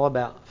same. It's all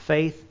about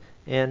faith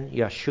in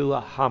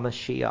Yeshua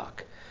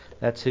HaMashiach.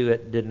 That's who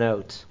it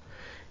denotes.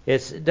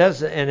 It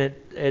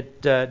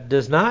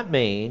does not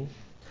mean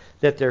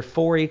that there are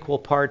 4 equal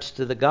parts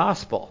to the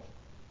gospel.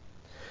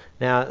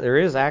 Now, there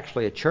is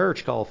actually a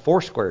church called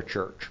Foursquare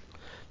Church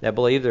that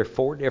believe there are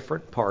 4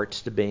 different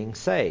parts to being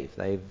saved.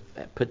 They've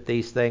put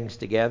these things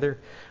together,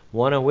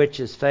 one of which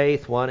is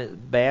faith, one is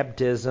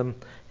baptism,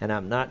 and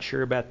I'm not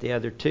sure about the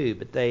other 2,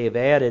 but they have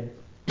added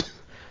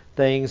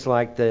things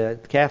like the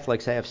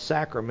Catholics have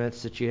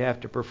sacraments that you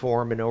have to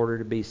perform in order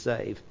to be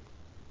saved.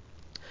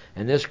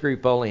 And this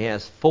group only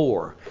has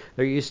 4.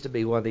 There used to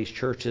be one of these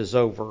churches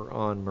over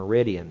on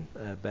Meridian,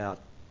 about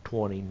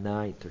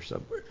 29th or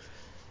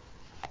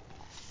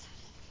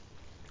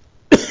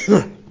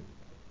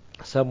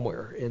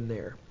somewhere in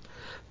there.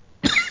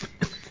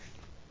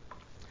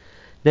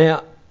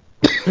 Now,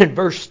 in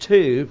verse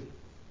 2,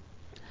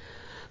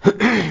 you're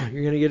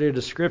going to get a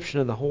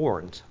description of the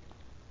horns.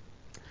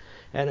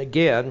 And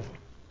again,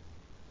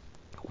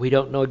 we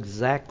don't know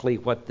exactly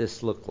what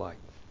this looked like.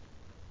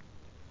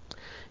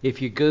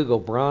 If you Google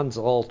bronze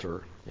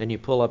altar and you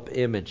pull up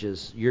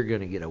images, you're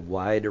going to get a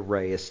wide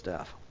array of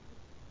stuff.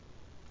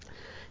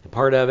 And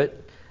part of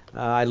it,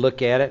 I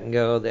look at it and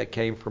go, that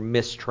came from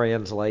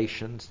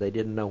mistranslations. They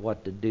didn't know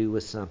what to do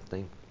with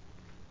something.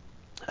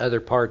 Other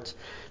parts,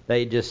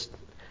 they just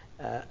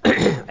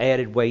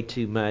added way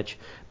too much.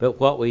 But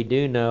what we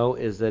do know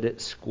is that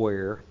it's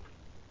square.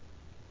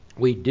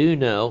 We do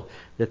know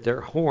that there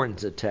are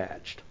horns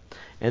attached.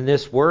 And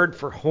this word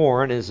for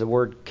horn is the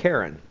word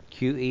Keren,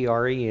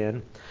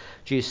 Q-E-R-E-N.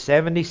 It's used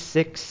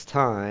 76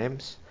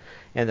 times.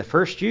 And the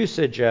first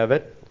usage of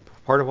it,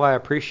 part of why I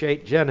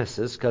appreciate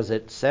Genesis, because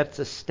it sets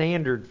a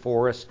standard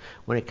for us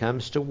when it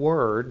comes to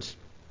words.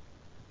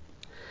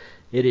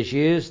 It is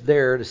used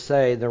there to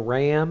say the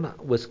ram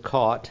was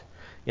caught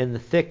in the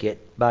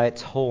thicket by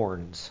its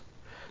horns.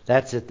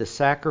 That's at the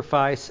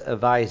sacrifice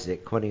of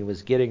Isaac, when he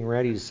was getting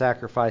ready to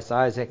sacrifice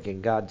Isaac,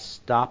 and God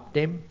stopped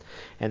him.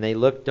 And they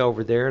looked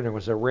over there, and there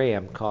was a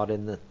ram caught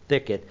in the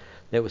thicket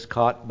that was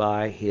caught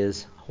by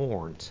his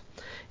horns.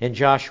 In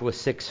Joshua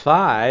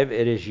 6:5,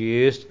 it is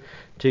used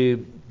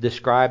to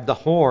describe the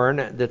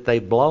horn that they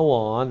blow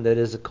on, that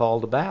is a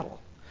call to battle.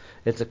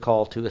 It's a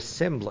call to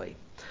assembly.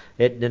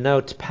 It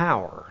denotes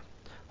power.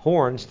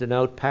 Horns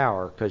denote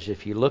power, because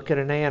if you look at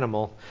an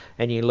animal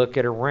and you look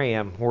at a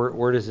ram,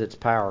 where does its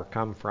power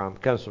come from?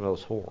 It comes from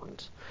those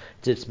horns.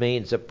 It's its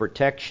means of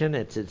protection.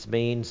 It's its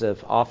means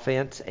of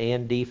offense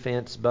and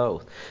defense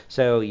both.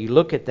 So you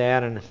look at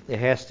that, and it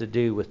has to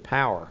do with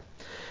power.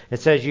 It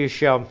says, you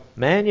shall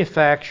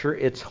manufacture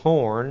its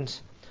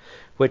horns,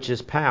 which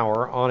is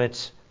power, on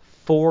its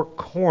 4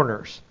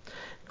 corners.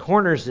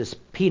 Corners is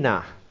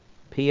pinah.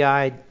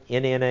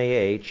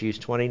 P-I-N-N-A-H,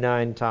 used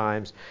 29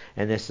 times,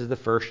 and this is the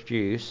first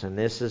use, and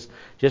this is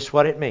just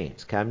what it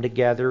means. Come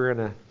together in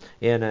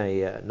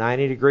a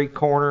 90-degree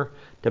corner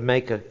to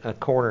make a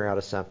corner out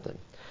of something.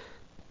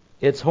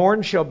 Its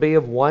horn shall be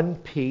of one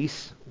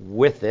piece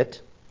with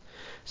it.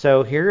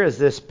 So here is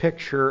this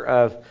picture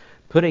of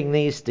putting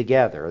these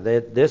together.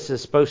 This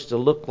is supposed to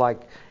look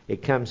like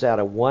it comes out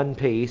of one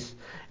piece,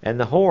 and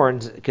the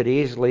horns could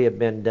easily have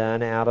been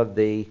done out of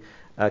the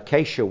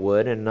acacia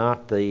wood and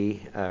not the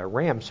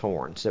ram's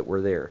horns that were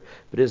there,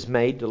 but is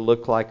made to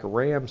look like a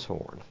ram's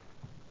horn.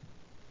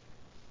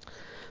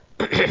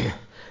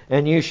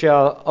 And you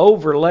shall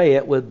overlay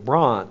it with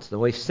bronze. Now,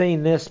 we've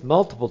seen this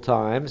multiple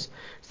times.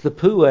 It's the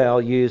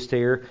puel used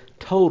here.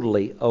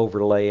 Totally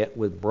overlay it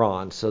with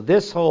bronze. So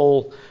this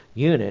whole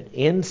unit,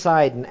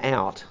 inside and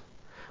out,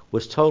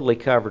 was totally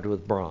covered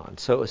with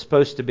bronze. So it was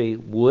supposed to be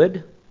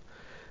wood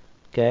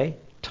Okay?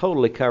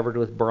 Totally covered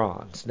with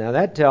bronze. Now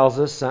that tells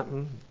us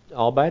something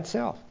all by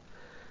itself.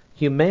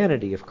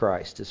 Humanity of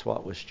Christ is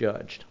what was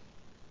judged.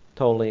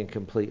 Totally and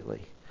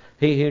completely.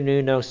 He who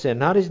knew no sin,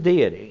 not his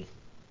deity.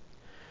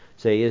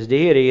 See, his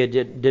deity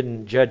it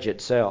didn't judge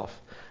itself.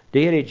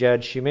 Deity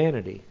judged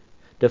humanity,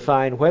 to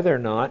find whether or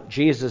not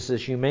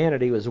Jesus'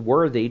 humanity was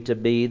worthy to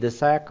be the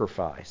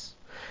sacrifice.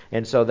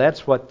 And so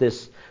that's what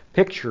this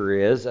picture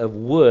is of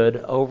wood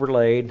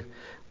overlaid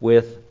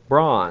with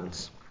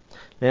bronze.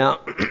 Now,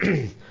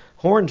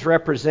 horns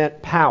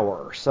represent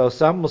power. So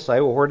some will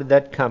say, well, where did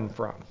that come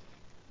from?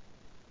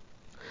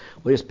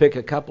 We'll just pick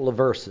a couple of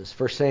verses.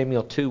 1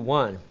 Samuel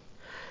 2:1.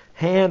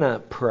 Hannah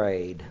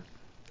prayed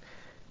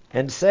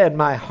and said,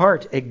 my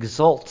heart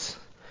exults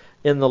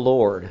in the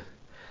Lord.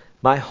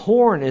 My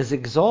horn is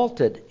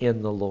exalted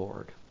in the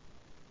Lord.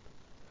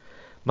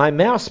 My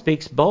mouth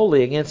speaks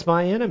boldly against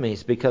my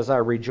enemies because I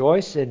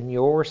rejoice in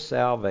your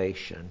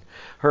salvation.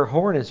 Her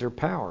horn is her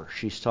power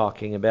she's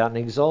talking about, and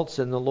exalts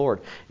in the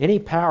Lord. Any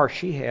power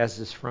she has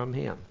is from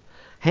him.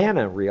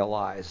 Hannah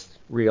realized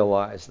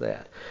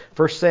that.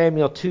 1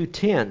 Samuel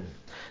 2:10.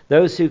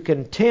 Those who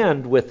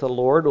contend with the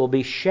Lord will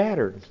be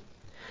shattered.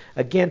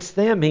 Against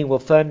them he will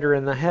thunder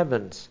in the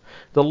heavens.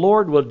 The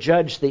Lord will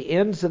judge the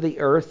ends of the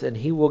earth, and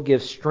he will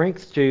give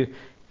strength to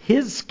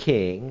his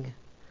king,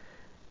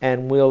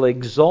 and will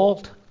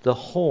exalt the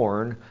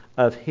horn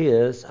of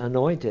his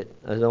anointed.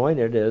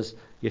 Anointed is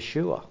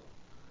Yeshua.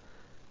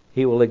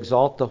 He will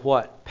exalt the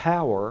what?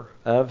 Power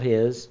of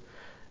his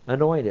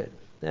anointed.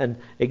 And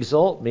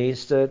exalt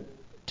means to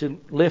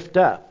lift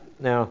up.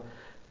 Now,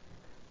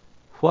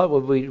 what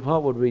would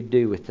we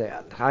do with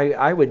that?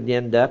 I would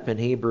end up in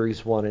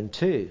Hebrews 1 and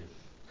 2,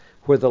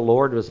 where the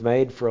Lord was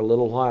made for a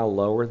little while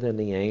lower than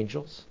the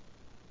angels,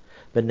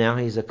 but now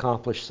he's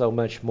accomplished so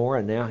much more,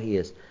 and now he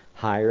is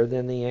higher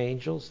than the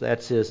angels.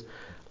 That's his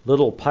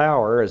little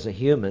power as a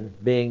human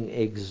being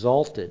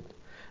exalted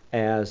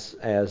as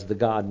the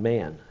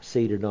God-man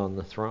seated on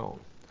the throne.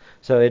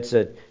 So it's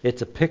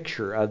a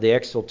picture of the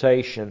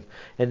exaltation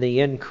and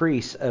the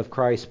increase of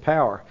Christ's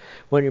power.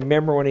 When you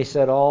remember when he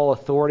said, all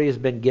authority has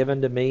been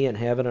given to me in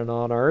heaven and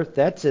on earth,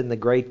 that's in the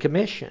Great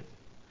Commission.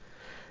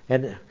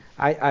 And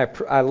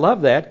I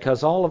love that,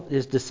 because all of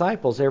his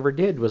disciples ever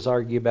did was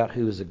argue about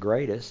who was the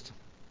greatest,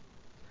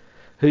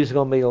 who's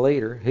going to be the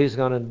leader, who's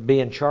going to be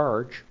in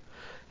charge.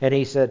 And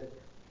he said,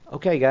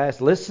 okay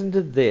guys, listen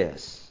to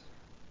this.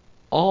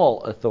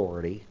 All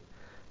authority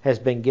has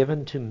been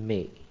given to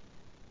me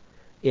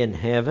in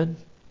heaven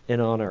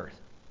and on earth.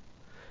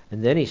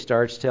 And then he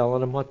starts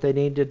telling them what they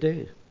need to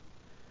do.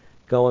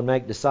 Go and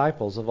make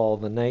disciples of all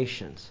the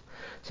nations.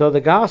 So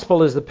the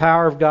gospel is the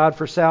power of God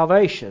for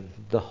salvation.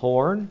 The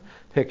horn,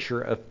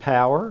 picture of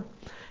power.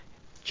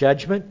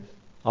 Judgment,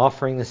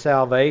 offering the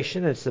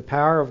salvation. It's the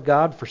power of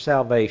God for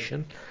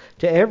salvation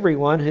to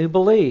everyone who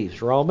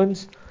believes.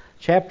 Romans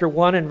chapter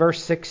 1 and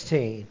verse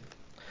 16.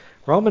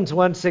 Romans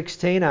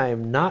 1:16, I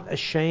am not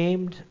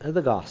ashamed of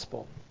the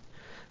gospel.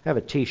 I have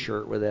a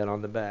t-shirt with that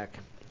on the back.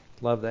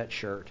 Love that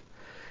shirt.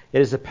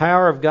 It is the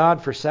power of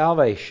God for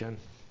salvation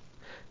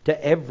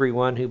to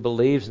everyone who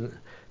believes,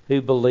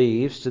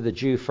 to the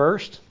Jew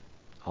first,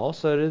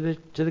 also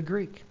to the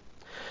Greek.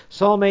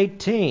 Psalm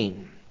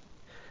 18,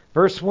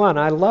 verse 1,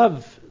 I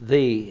love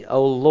thee,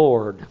 O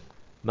Lord,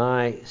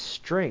 my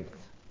strength.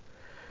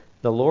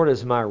 The Lord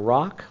is my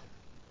rock,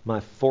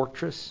 my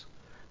fortress,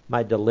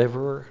 my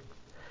deliverer,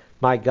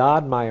 my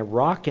God, my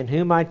rock, in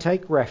whom I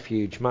take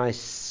refuge, my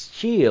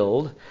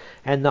shield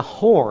and the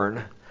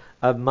horn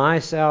of my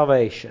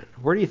salvation.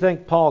 Where do you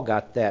think Paul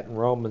got that in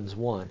Romans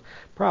 1?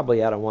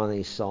 Probably out of one of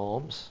these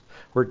Psalms,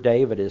 where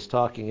David is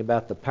talking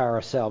about the power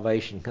of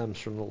salvation comes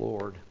from the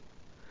Lord.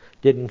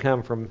 Didn't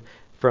come from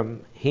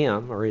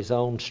him or his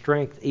own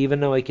strength, even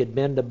though he could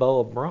bend a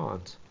bow of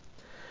bronze.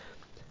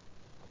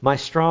 My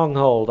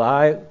stronghold,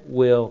 I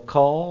will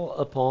call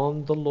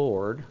upon the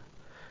Lord,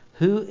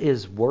 who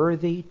is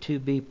worthy to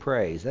be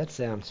praised. That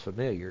sounds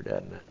familiar,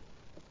 doesn't it?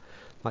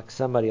 Like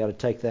somebody ought to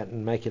take that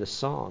and make it a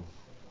song.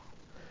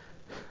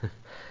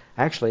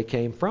 Actually, it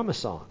came from a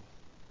song,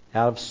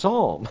 out of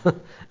Psalm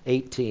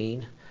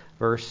 18,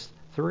 verse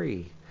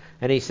 3.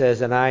 And he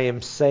says, and I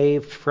am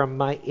saved from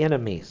my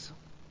enemies.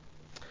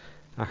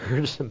 I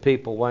heard some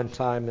people one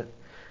time,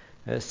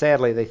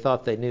 sadly they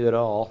thought they knew it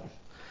all,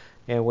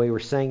 and we were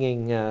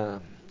singing,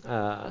 did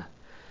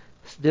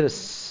a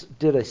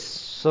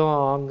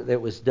song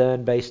that was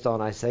done based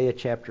on Isaiah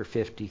chapter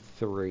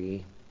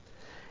 53.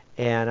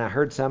 And I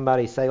heard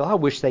somebody say, well, I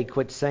wish they'd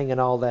quit singing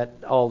all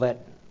that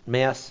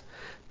mess,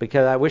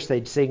 because I wish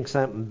they'd sing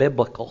something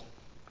biblical.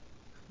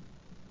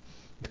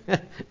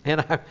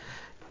 And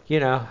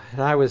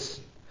I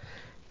was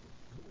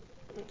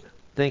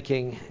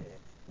thinking,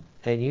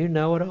 and you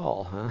know it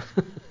all, huh?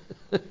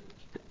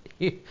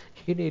 you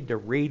need to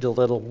read a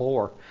little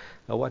more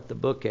of what the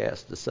book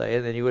has to say,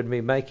 and then you wouldn't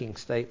be making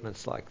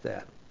statements like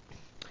that.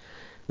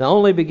 The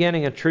only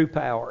beginning of true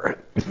power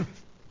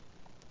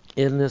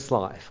in this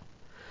life.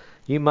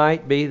 You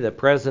might be the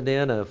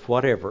president of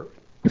whatever.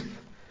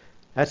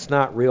 That's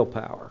not real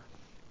power.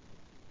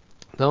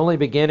 The only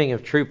beginning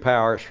of true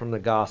power is from the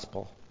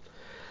gospel,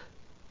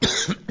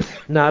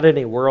 not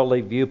any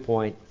worldly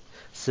viewpoint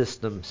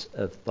systems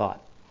of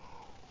thought.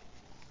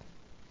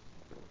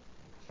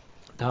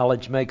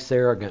 Knowledge makes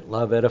arrogant,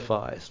 love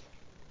edifies.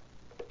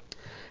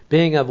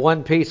 Being of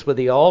one piece with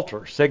the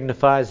altar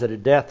signifies that a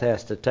death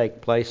has to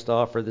take place to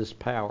offer this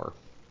power.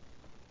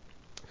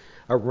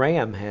 A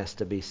ram has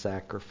to be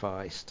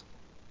sacrificed.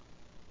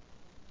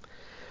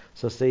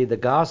 So see, the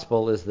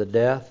gospel is the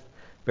death,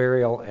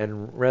 burial,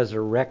 and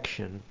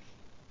resurrection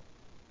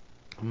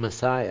of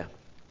Messiah.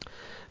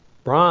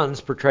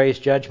 Bronze portrays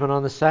judgment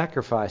on the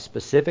sacrifice,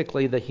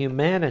 specifically the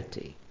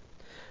humanity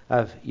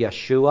of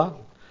Yeshua.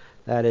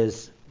 That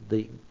is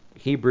the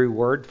Hebrew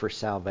word for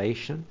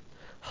salvation.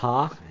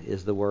 Ha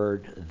is the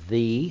word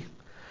the.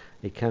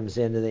 It comes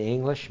into the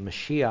English.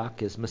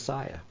 Mashiach is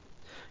Messiah.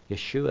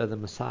 Yeshua the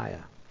Messiah.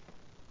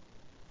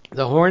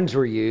 The horns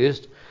were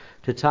used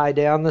to tie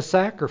down the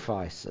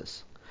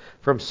sacrifices.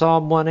 From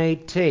Psalm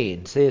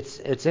 118. See,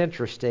 it's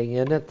interesting,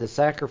 isn't it? The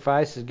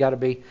sacrifice has got to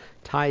be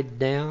tied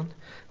down.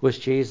 Was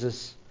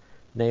Jesus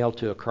nailed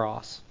to a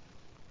cross?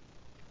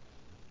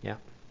 Yeah.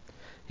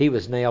 He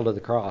was nailed to the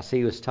cross.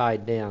 He was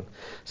tied down.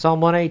 Psalm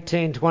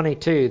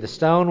 118:22. The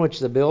stone which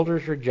the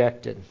builders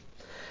rejected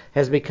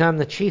has become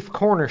the chief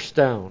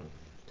cornerstone.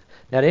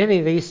 Now, do any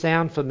of these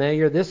sound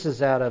familiar? This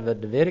is out of a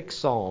Davidic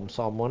psalm,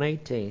 Psalm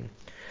 118.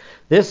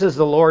 This is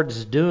the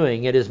Lord's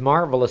doing. It is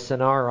marvelous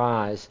in our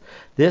eyes.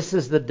 This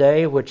is the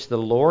day which the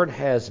Lord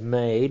has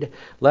made.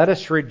 Let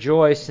us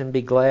rejoice and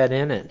be glad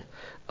in it.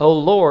 O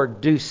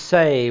Lord, do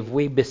save.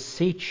 We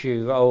beseech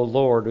you. O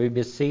Lord, we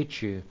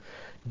beseech you.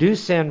 Do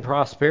send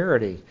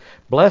prosperity.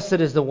 Blessed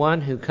is the one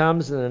who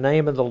comes in the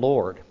name of the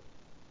Lord.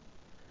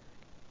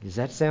 Does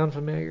that sound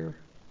familiar?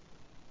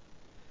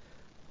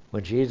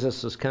 When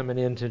Jesus was coming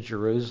into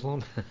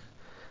Jerusalem,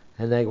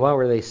 and what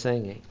were they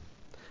singing?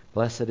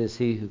 Blessed is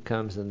he who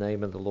comes in the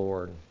name of the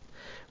Lord.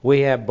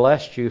 We have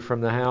blessed you from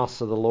the house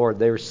of the Lord.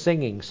 They were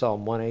singing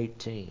Psalm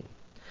 118.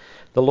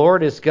 The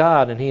Lord is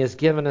God, and he has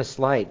given us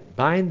light.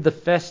 Bind the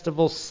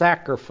festival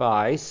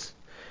sacrifice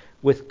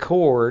with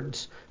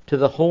cords to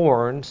the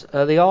horns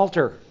of the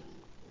altar.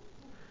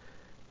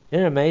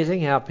 Isn't it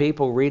amazing how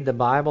people read the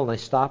Bible and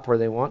they stop where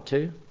they want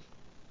to?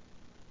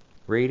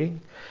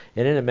 Reading.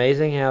 Isn't it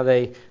amazing how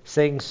they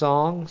sing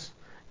songs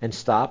and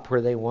stop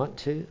where they want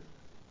to?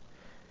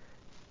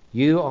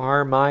 You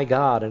are my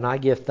God, and I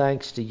give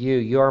thanks to you.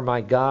 You are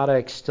my God, I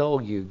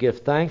extol you. Give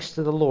thanks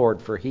to the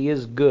Lord, for he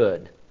is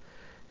good,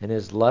 and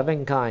his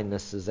loving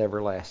kindness is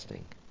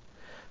everlasting.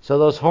 So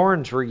those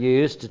horns were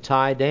used to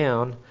tie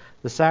down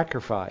the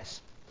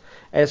sacrifice,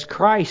 as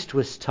Christ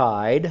was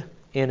tied,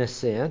 in a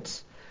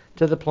sense,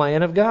 to the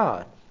plan of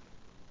God.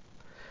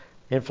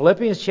 In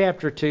Philippians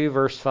chapter 2,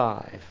 verse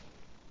 5,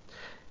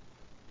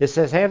 it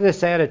says, have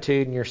this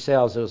attitude in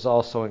yourselves that was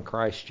also in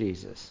Christ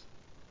Jesus,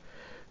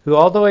 who,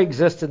 although he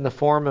existed in the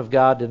form of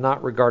God, did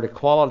not regard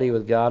equality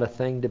with God a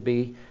thing to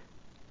be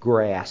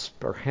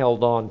grasped or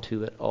held on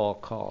to at all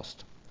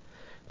cost.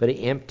 But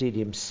he emptied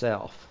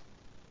himself,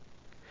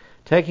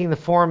 taking the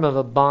form of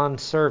a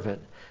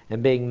bondservant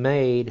and being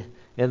made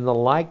in the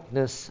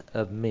likeness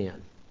of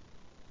men.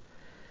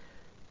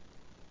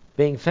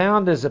 Being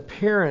found in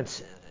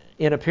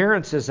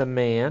appearance as a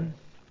man,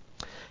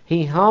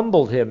 he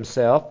humbled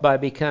himself by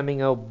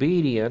becoming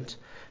obedient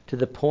to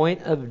the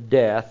point of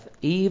death,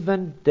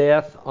 even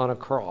death on a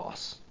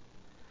cross.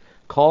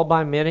 Called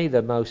by many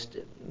the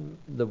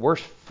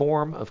worst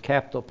form of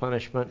capital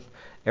punishment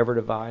ever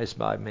devised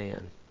by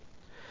man.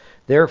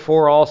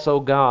 Therefore also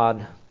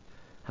God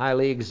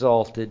highly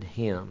exalted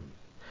him,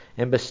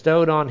 and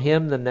bestowed on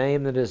him the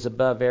name that is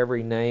above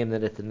every name,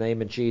 that at the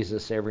name of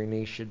Jesus every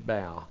knee should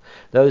bow.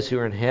 Those who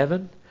are in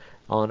heaven,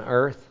 on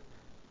earth,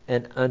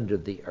 and under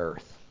the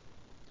earth.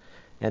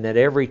 And that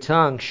every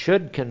tongue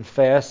should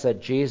confess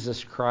that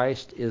Jesus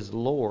Christ is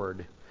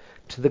Lord,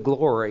 to the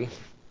glory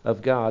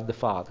of God the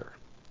Father.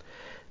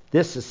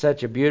 This is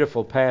such a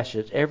beautiful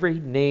passage. Every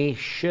knee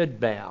should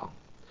bow.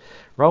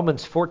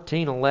 Romans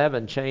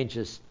 14:11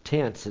 changes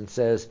tense and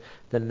says,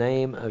 the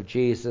name of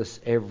Jesus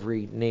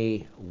every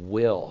knee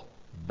will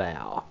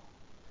bow.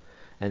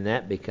 And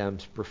that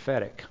becomes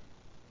prophetic.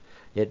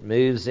 It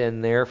moves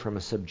in there from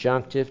a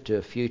subjunctive to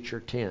a future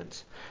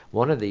tense.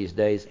 One of these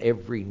days,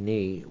 every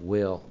knee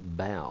will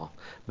bow.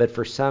 But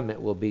for some,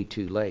 it will be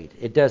too late.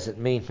 It doesn't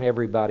mean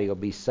everybody will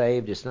be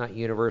saved. It's not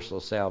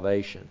universal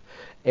salvation.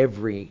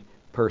 Every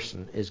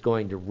person is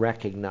going to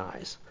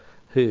recognize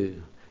who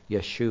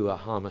Yeshua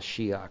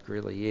HaMashiach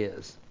really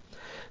is.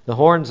 The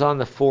horns on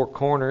the four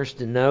corners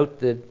denote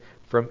that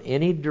from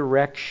any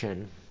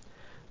direction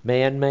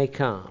man may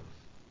come,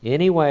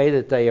 any way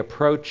that they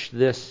approach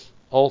this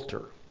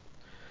altar,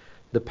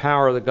 the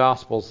power of the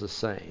gospel is the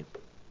same.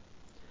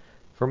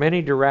 From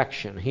any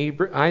direction.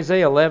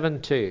 Isaiah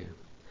 11:2.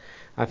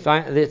 I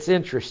find it's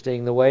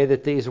interesting the way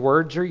that these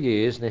words are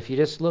used, and if you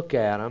just look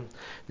at them,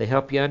 they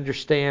help you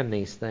understand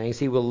these things.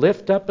 He will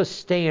lift up a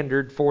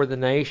standard for the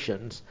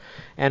nations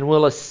and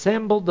will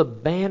assemble the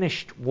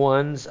banished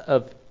ones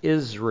of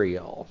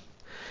Israel.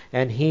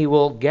 And he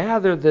will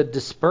gather the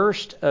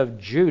dispersed of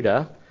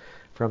Judah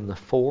from the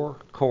four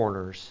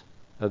corners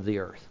of the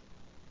earth.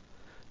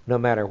 No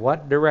matter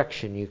what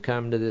direction you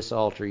come to this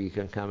altar, you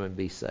can come and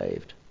be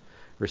saved.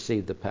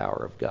 Receive the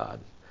power of God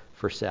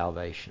for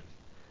salvation.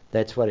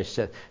 That's what it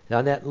says.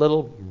 On that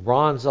little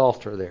bronze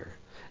altar there.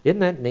 Isn't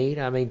that neat?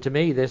 I mean, to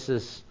me, this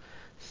is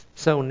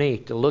so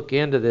neat to look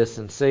into this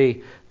and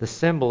see the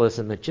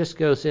symbolism that just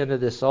goes into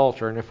this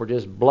altar. And if we're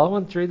just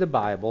blowing through the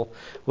Bible,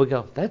 we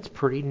go, that's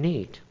pretty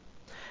neat.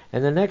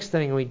 And the next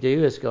thing we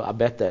do is go, I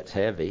bet that's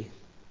heavy.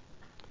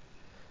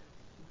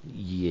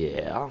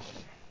 Yeah,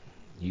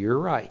 you're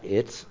right.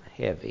 It's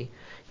heavy.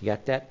 You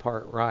got that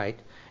part right.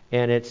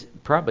 And it's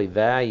probably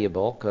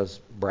valuable because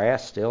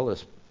brass still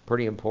is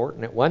pretty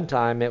important. At one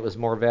time, it was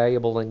more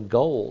valuable than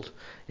gold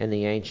in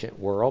the ancient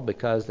world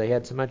because they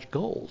had so much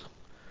gold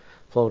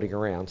floating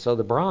around. So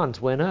the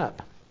bronze went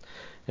up.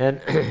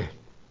 And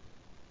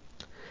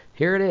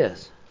here it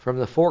is. From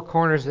the four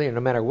corners of the earth,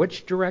 no matter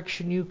which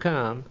direction you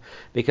come,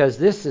 because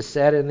this is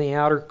set in the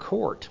outer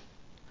court.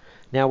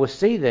 Now we'll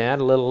see that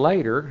a little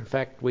later. In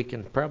fact, we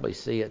can probably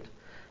see it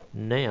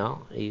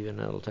now, even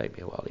though it'll take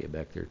me a while to get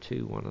back there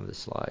too. One of the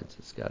slides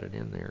that's got it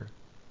in there.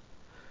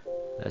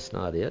 That's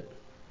not it.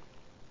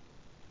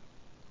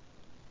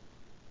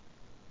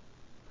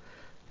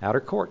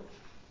 Outer court.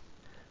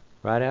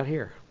 Right out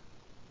here.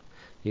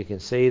 You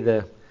can see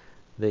the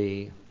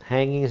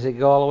hangings that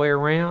go all the way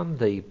around,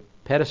 the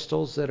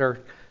pedestals that are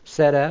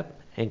set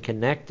up and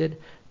connected.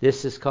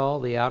 This is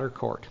called the outer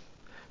court.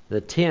 The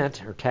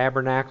tent or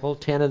tabernacle,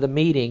 tent of the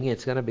meeting,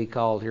 it's going to be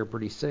called here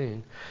pretty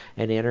soon.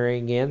 And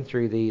entering in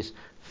through these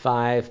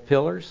 5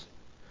 pillars,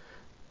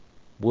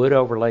 wood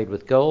overlaid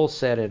with gold,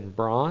 set in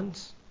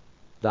bronze.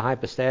 The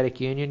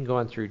hypostatic union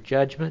going through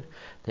judgment.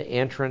 The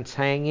entrance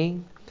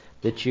hanging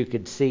that you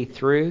could see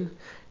through.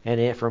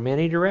 And from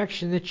any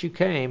direction that you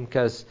came,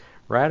 because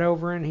right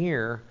over in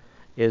here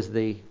is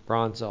the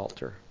bronze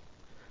altar.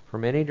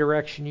 From any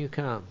direction you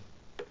come,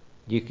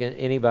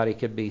 anybody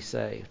could be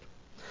saved.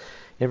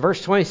 In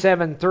verse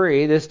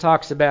 27:3, this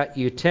talks about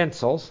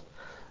utensils,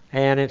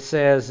 and it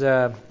says,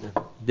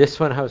 this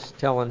one I was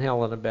telling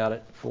Helen about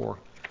it before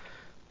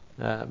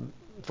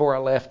I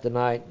left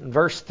tonight. In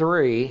verse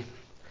 3,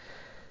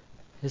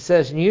 it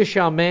says, "And you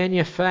shall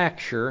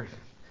manufacture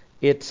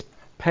its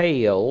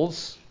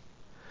pails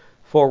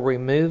for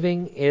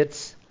removing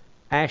its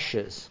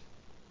ashes."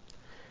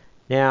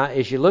 Now,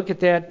 as you look at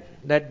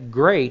that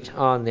grate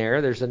on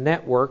there, there's a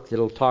network that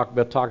we'll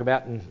talk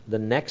about in the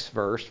next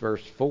verse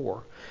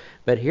 4.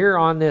 But here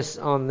on this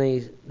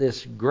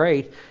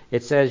grate,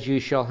 it says you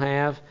shall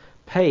have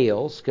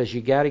pails, because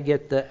you got to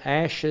get the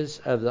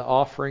ashes of the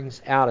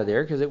offerings out of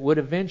there, because it would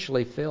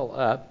eventually fill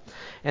up.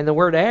 And the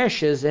word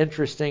ashes,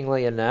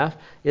 interestingly enough,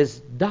 is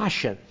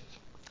dashan.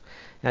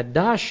 Now,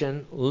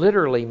 dashan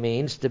literally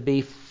means to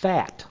be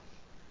fat.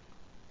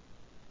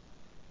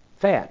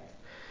 Fat.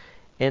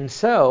 And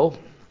so,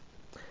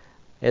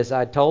 as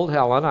I told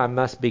Helen, I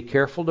must be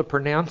careful to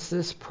pronounce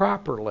this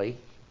properly.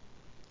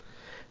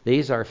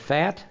 These are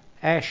fat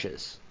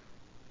ashes.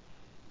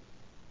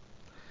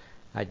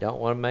 I don't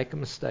want to make a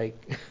mistake.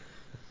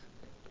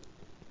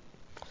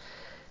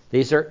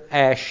 These are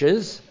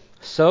ashes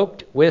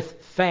soaked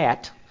with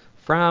fat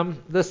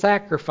from the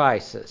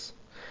sacrifices.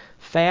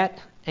 Fat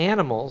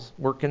animals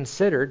were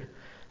considered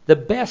the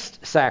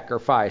best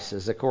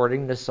sacrifices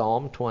according to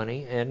Psalm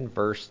 20 and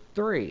verse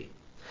 3.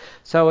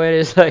 So it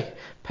is a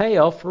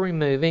pail for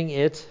removing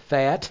its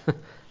fat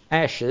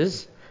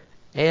ashes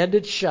and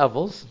its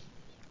shovels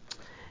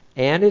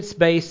and its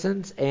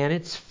basins and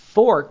its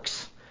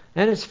forks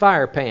and its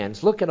fire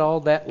pans. Look at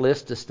all that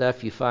list of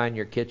stuff you find in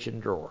your kitchen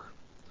drawer.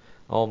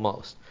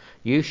 Almost.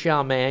 You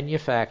shall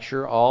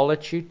manufacture all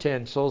its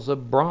utensils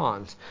of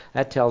bronze.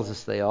 That tells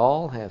us they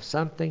all have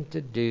something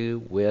to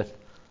do with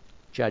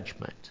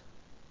judgment.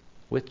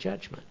 With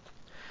judgment.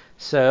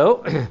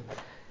 So,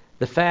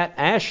 the fat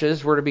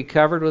ashes were to be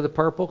covered with a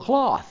purple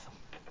cloth.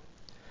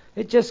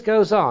 It just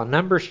goes on.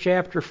 Numbers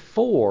chapter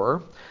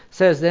 4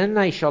 says, "Then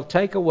they shall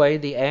take away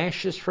the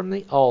ashes from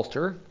the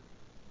altar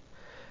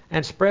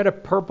and spread a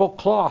purple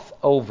cloth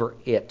over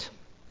it.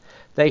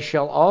 They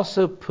shall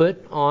also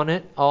put on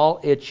it all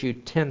its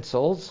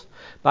utensils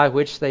by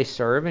which they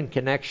serve in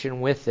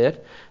connection with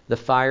it, the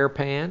fire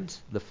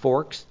pans, the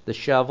forks, the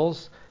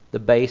shovels, the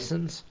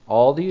basins,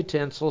 all the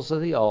utensils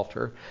of the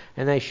altar,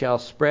 and they shall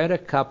spread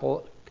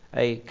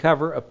a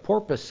cover of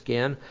porpoise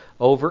skin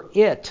over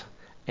it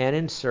and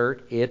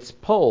insert its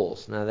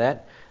poles." Now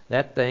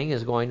that thing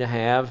is going to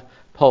have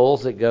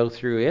poles that go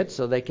through it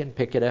so they can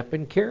pick it up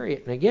and carry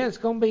it. And again, it's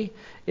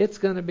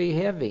going to be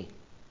heavy.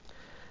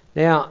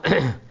 Now,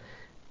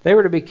 they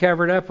were to be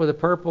covered up with a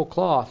purple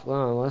cloth.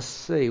 Well, let's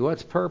see.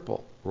 What's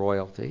purple?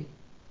 Royalty.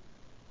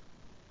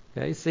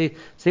 Okay,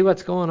 see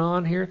what's going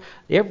on here?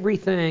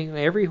 Everything,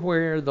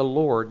 everywhere the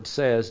Lord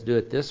says, do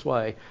it this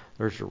way,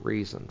 there's a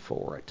reason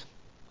for it.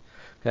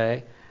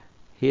 Okay?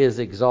 He is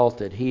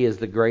exalted. He is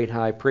the great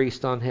high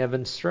priest on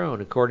heaven's throne,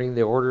 according to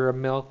the order of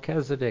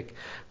Melchizedek.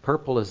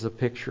 Purple is a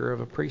picture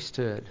of a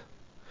priesthood.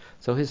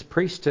 So his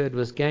priesthood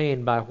was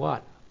gained by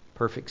what?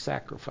 perfect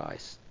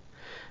sacrifice.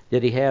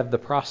 Did he have the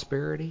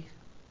prosperity?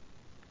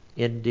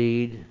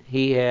 Indeed,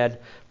 he had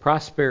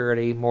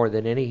prosperity more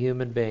than any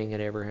human being had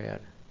ever had.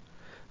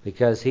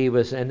 Because he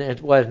was, and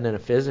it wasn't in a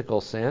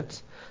physical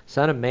sense.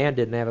 Son of Man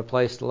didn't have a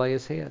place to lay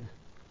his head.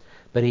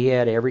 But he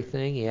had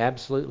everything he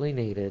absolutely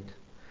needed.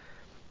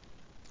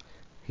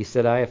 He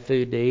said, I have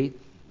food to eat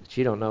that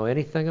you don't know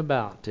anything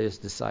about, to his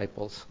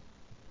disciples.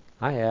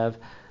 I have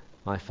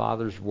my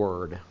Father's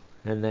Word,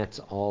 and that's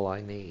all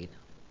I need.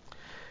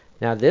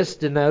 Now this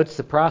denotes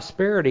the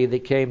prosperity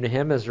that came to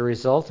him as a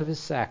result of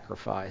his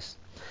sacrifice.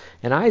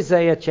 In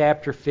Isaiah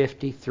chapter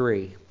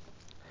 53,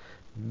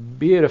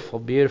 beautiful,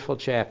 beautiful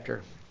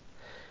chapter.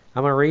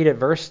 I'm going to read at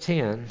verse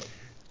 10.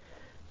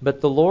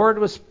 But the Lord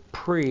was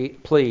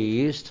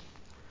pleased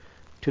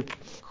to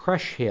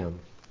crush him,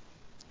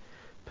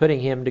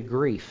 putting him to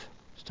grief.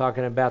 It's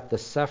talking about the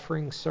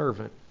suffering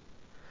servant.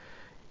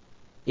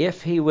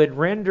 If he would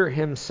render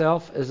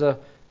himself as a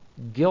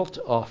guilt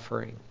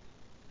offering.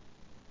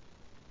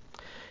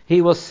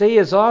 He will see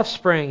his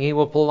offspring, he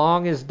will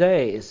prolong his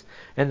days,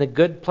 and the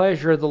good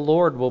pleasure of the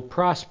Lord will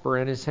prosper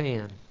in his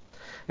hand.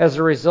 As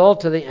a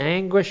result of the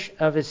anguish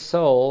of his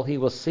soul, he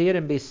will see it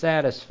and be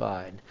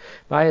satisfied.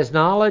 By his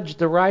knowledge,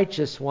 the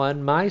righteous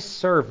one, my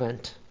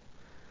servant,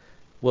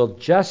 will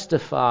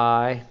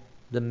justify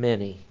the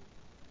many.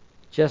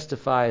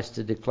 Justify is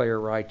to declare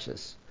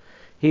righteous.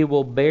 He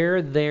will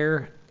bear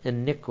their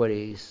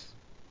iniquities.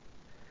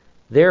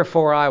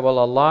 Therefore I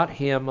will allot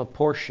him a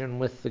portion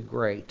with the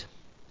great.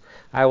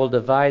 I will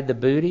divide the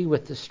booty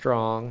with the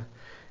strong,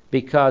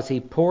 because he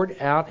poured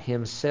out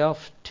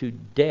himself to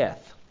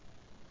death.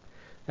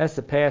 That's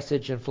the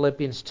passage in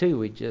Philippians 2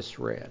 we just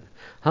read.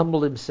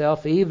 Humbled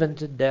himself even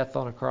to death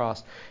on a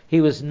cross. He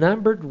was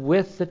numbered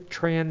with the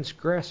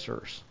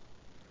transgressors.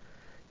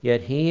 Yet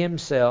he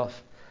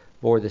himself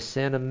bore the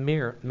sin of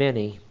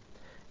many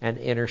and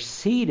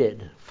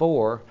interceded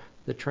for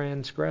the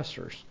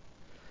transgressors.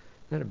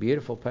 Isn't that a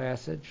beautiful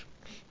passage?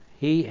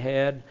 He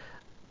had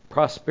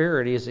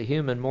prosperity as a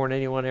human more than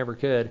anyone ever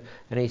could.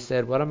 And he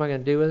said, what am I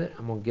going to do with it?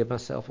 I'm going to give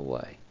myself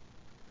away.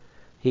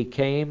 He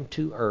came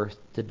to earth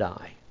to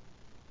die.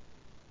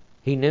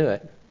 He knew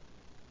it.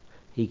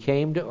 He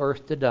came to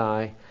earth to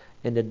die,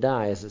 and to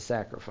die as a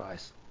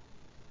sacrifice.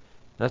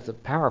 That's a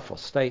powerful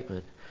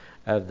statement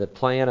of the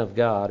plan of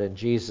God and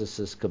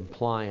Jesus'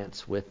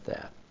 compliance with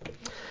that.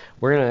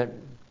 We're going to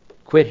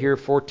quit here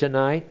for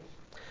tonight.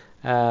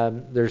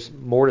 There's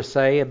more to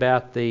say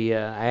about the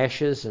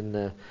ashes and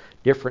the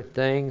different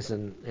things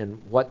and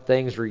what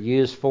things are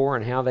used for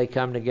and how they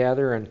come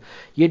together. And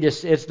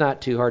it's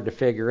not too hard to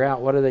figure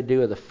out. What do they do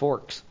with the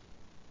forks?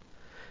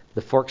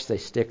 The forks, they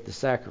stick the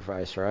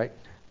sacrifice, right?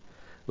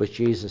 Which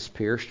Jesus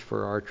pierced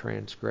for our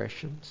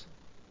transgressions.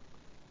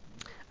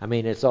 I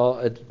mean,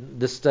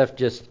 this stuff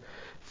just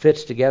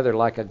fits together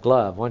like a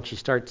glove. Once you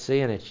start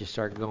seeing it, you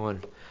start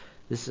going,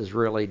 this is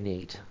really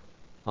neat.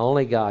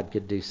 Only God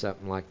could do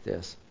something like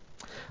this.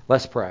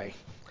 Let's pray.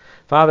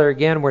 Father,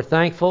 again, we're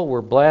thankful,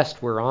 we're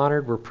blessed, we're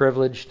honored, we're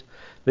privileged to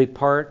be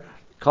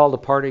called a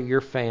part of your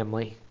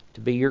family,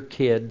 to be your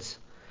kids.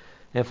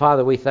 And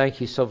Father, we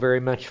thank you so very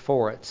much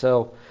for it.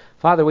 So,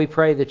 Father, we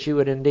pray that you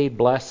would indeed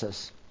bless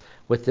us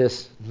with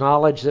this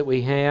knowledge that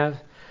we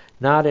have,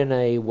 not in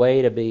a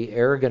way to be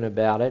arrogant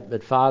about it,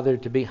 but Father,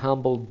 to be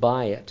humbled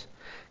by it.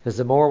 Because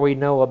the more we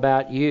know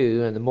about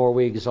you and the more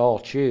we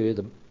exalt you,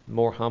 the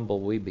more humble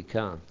we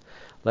become.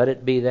 Let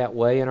it be that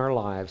way in our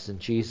lives. In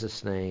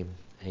Jesus' name,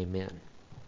 amen.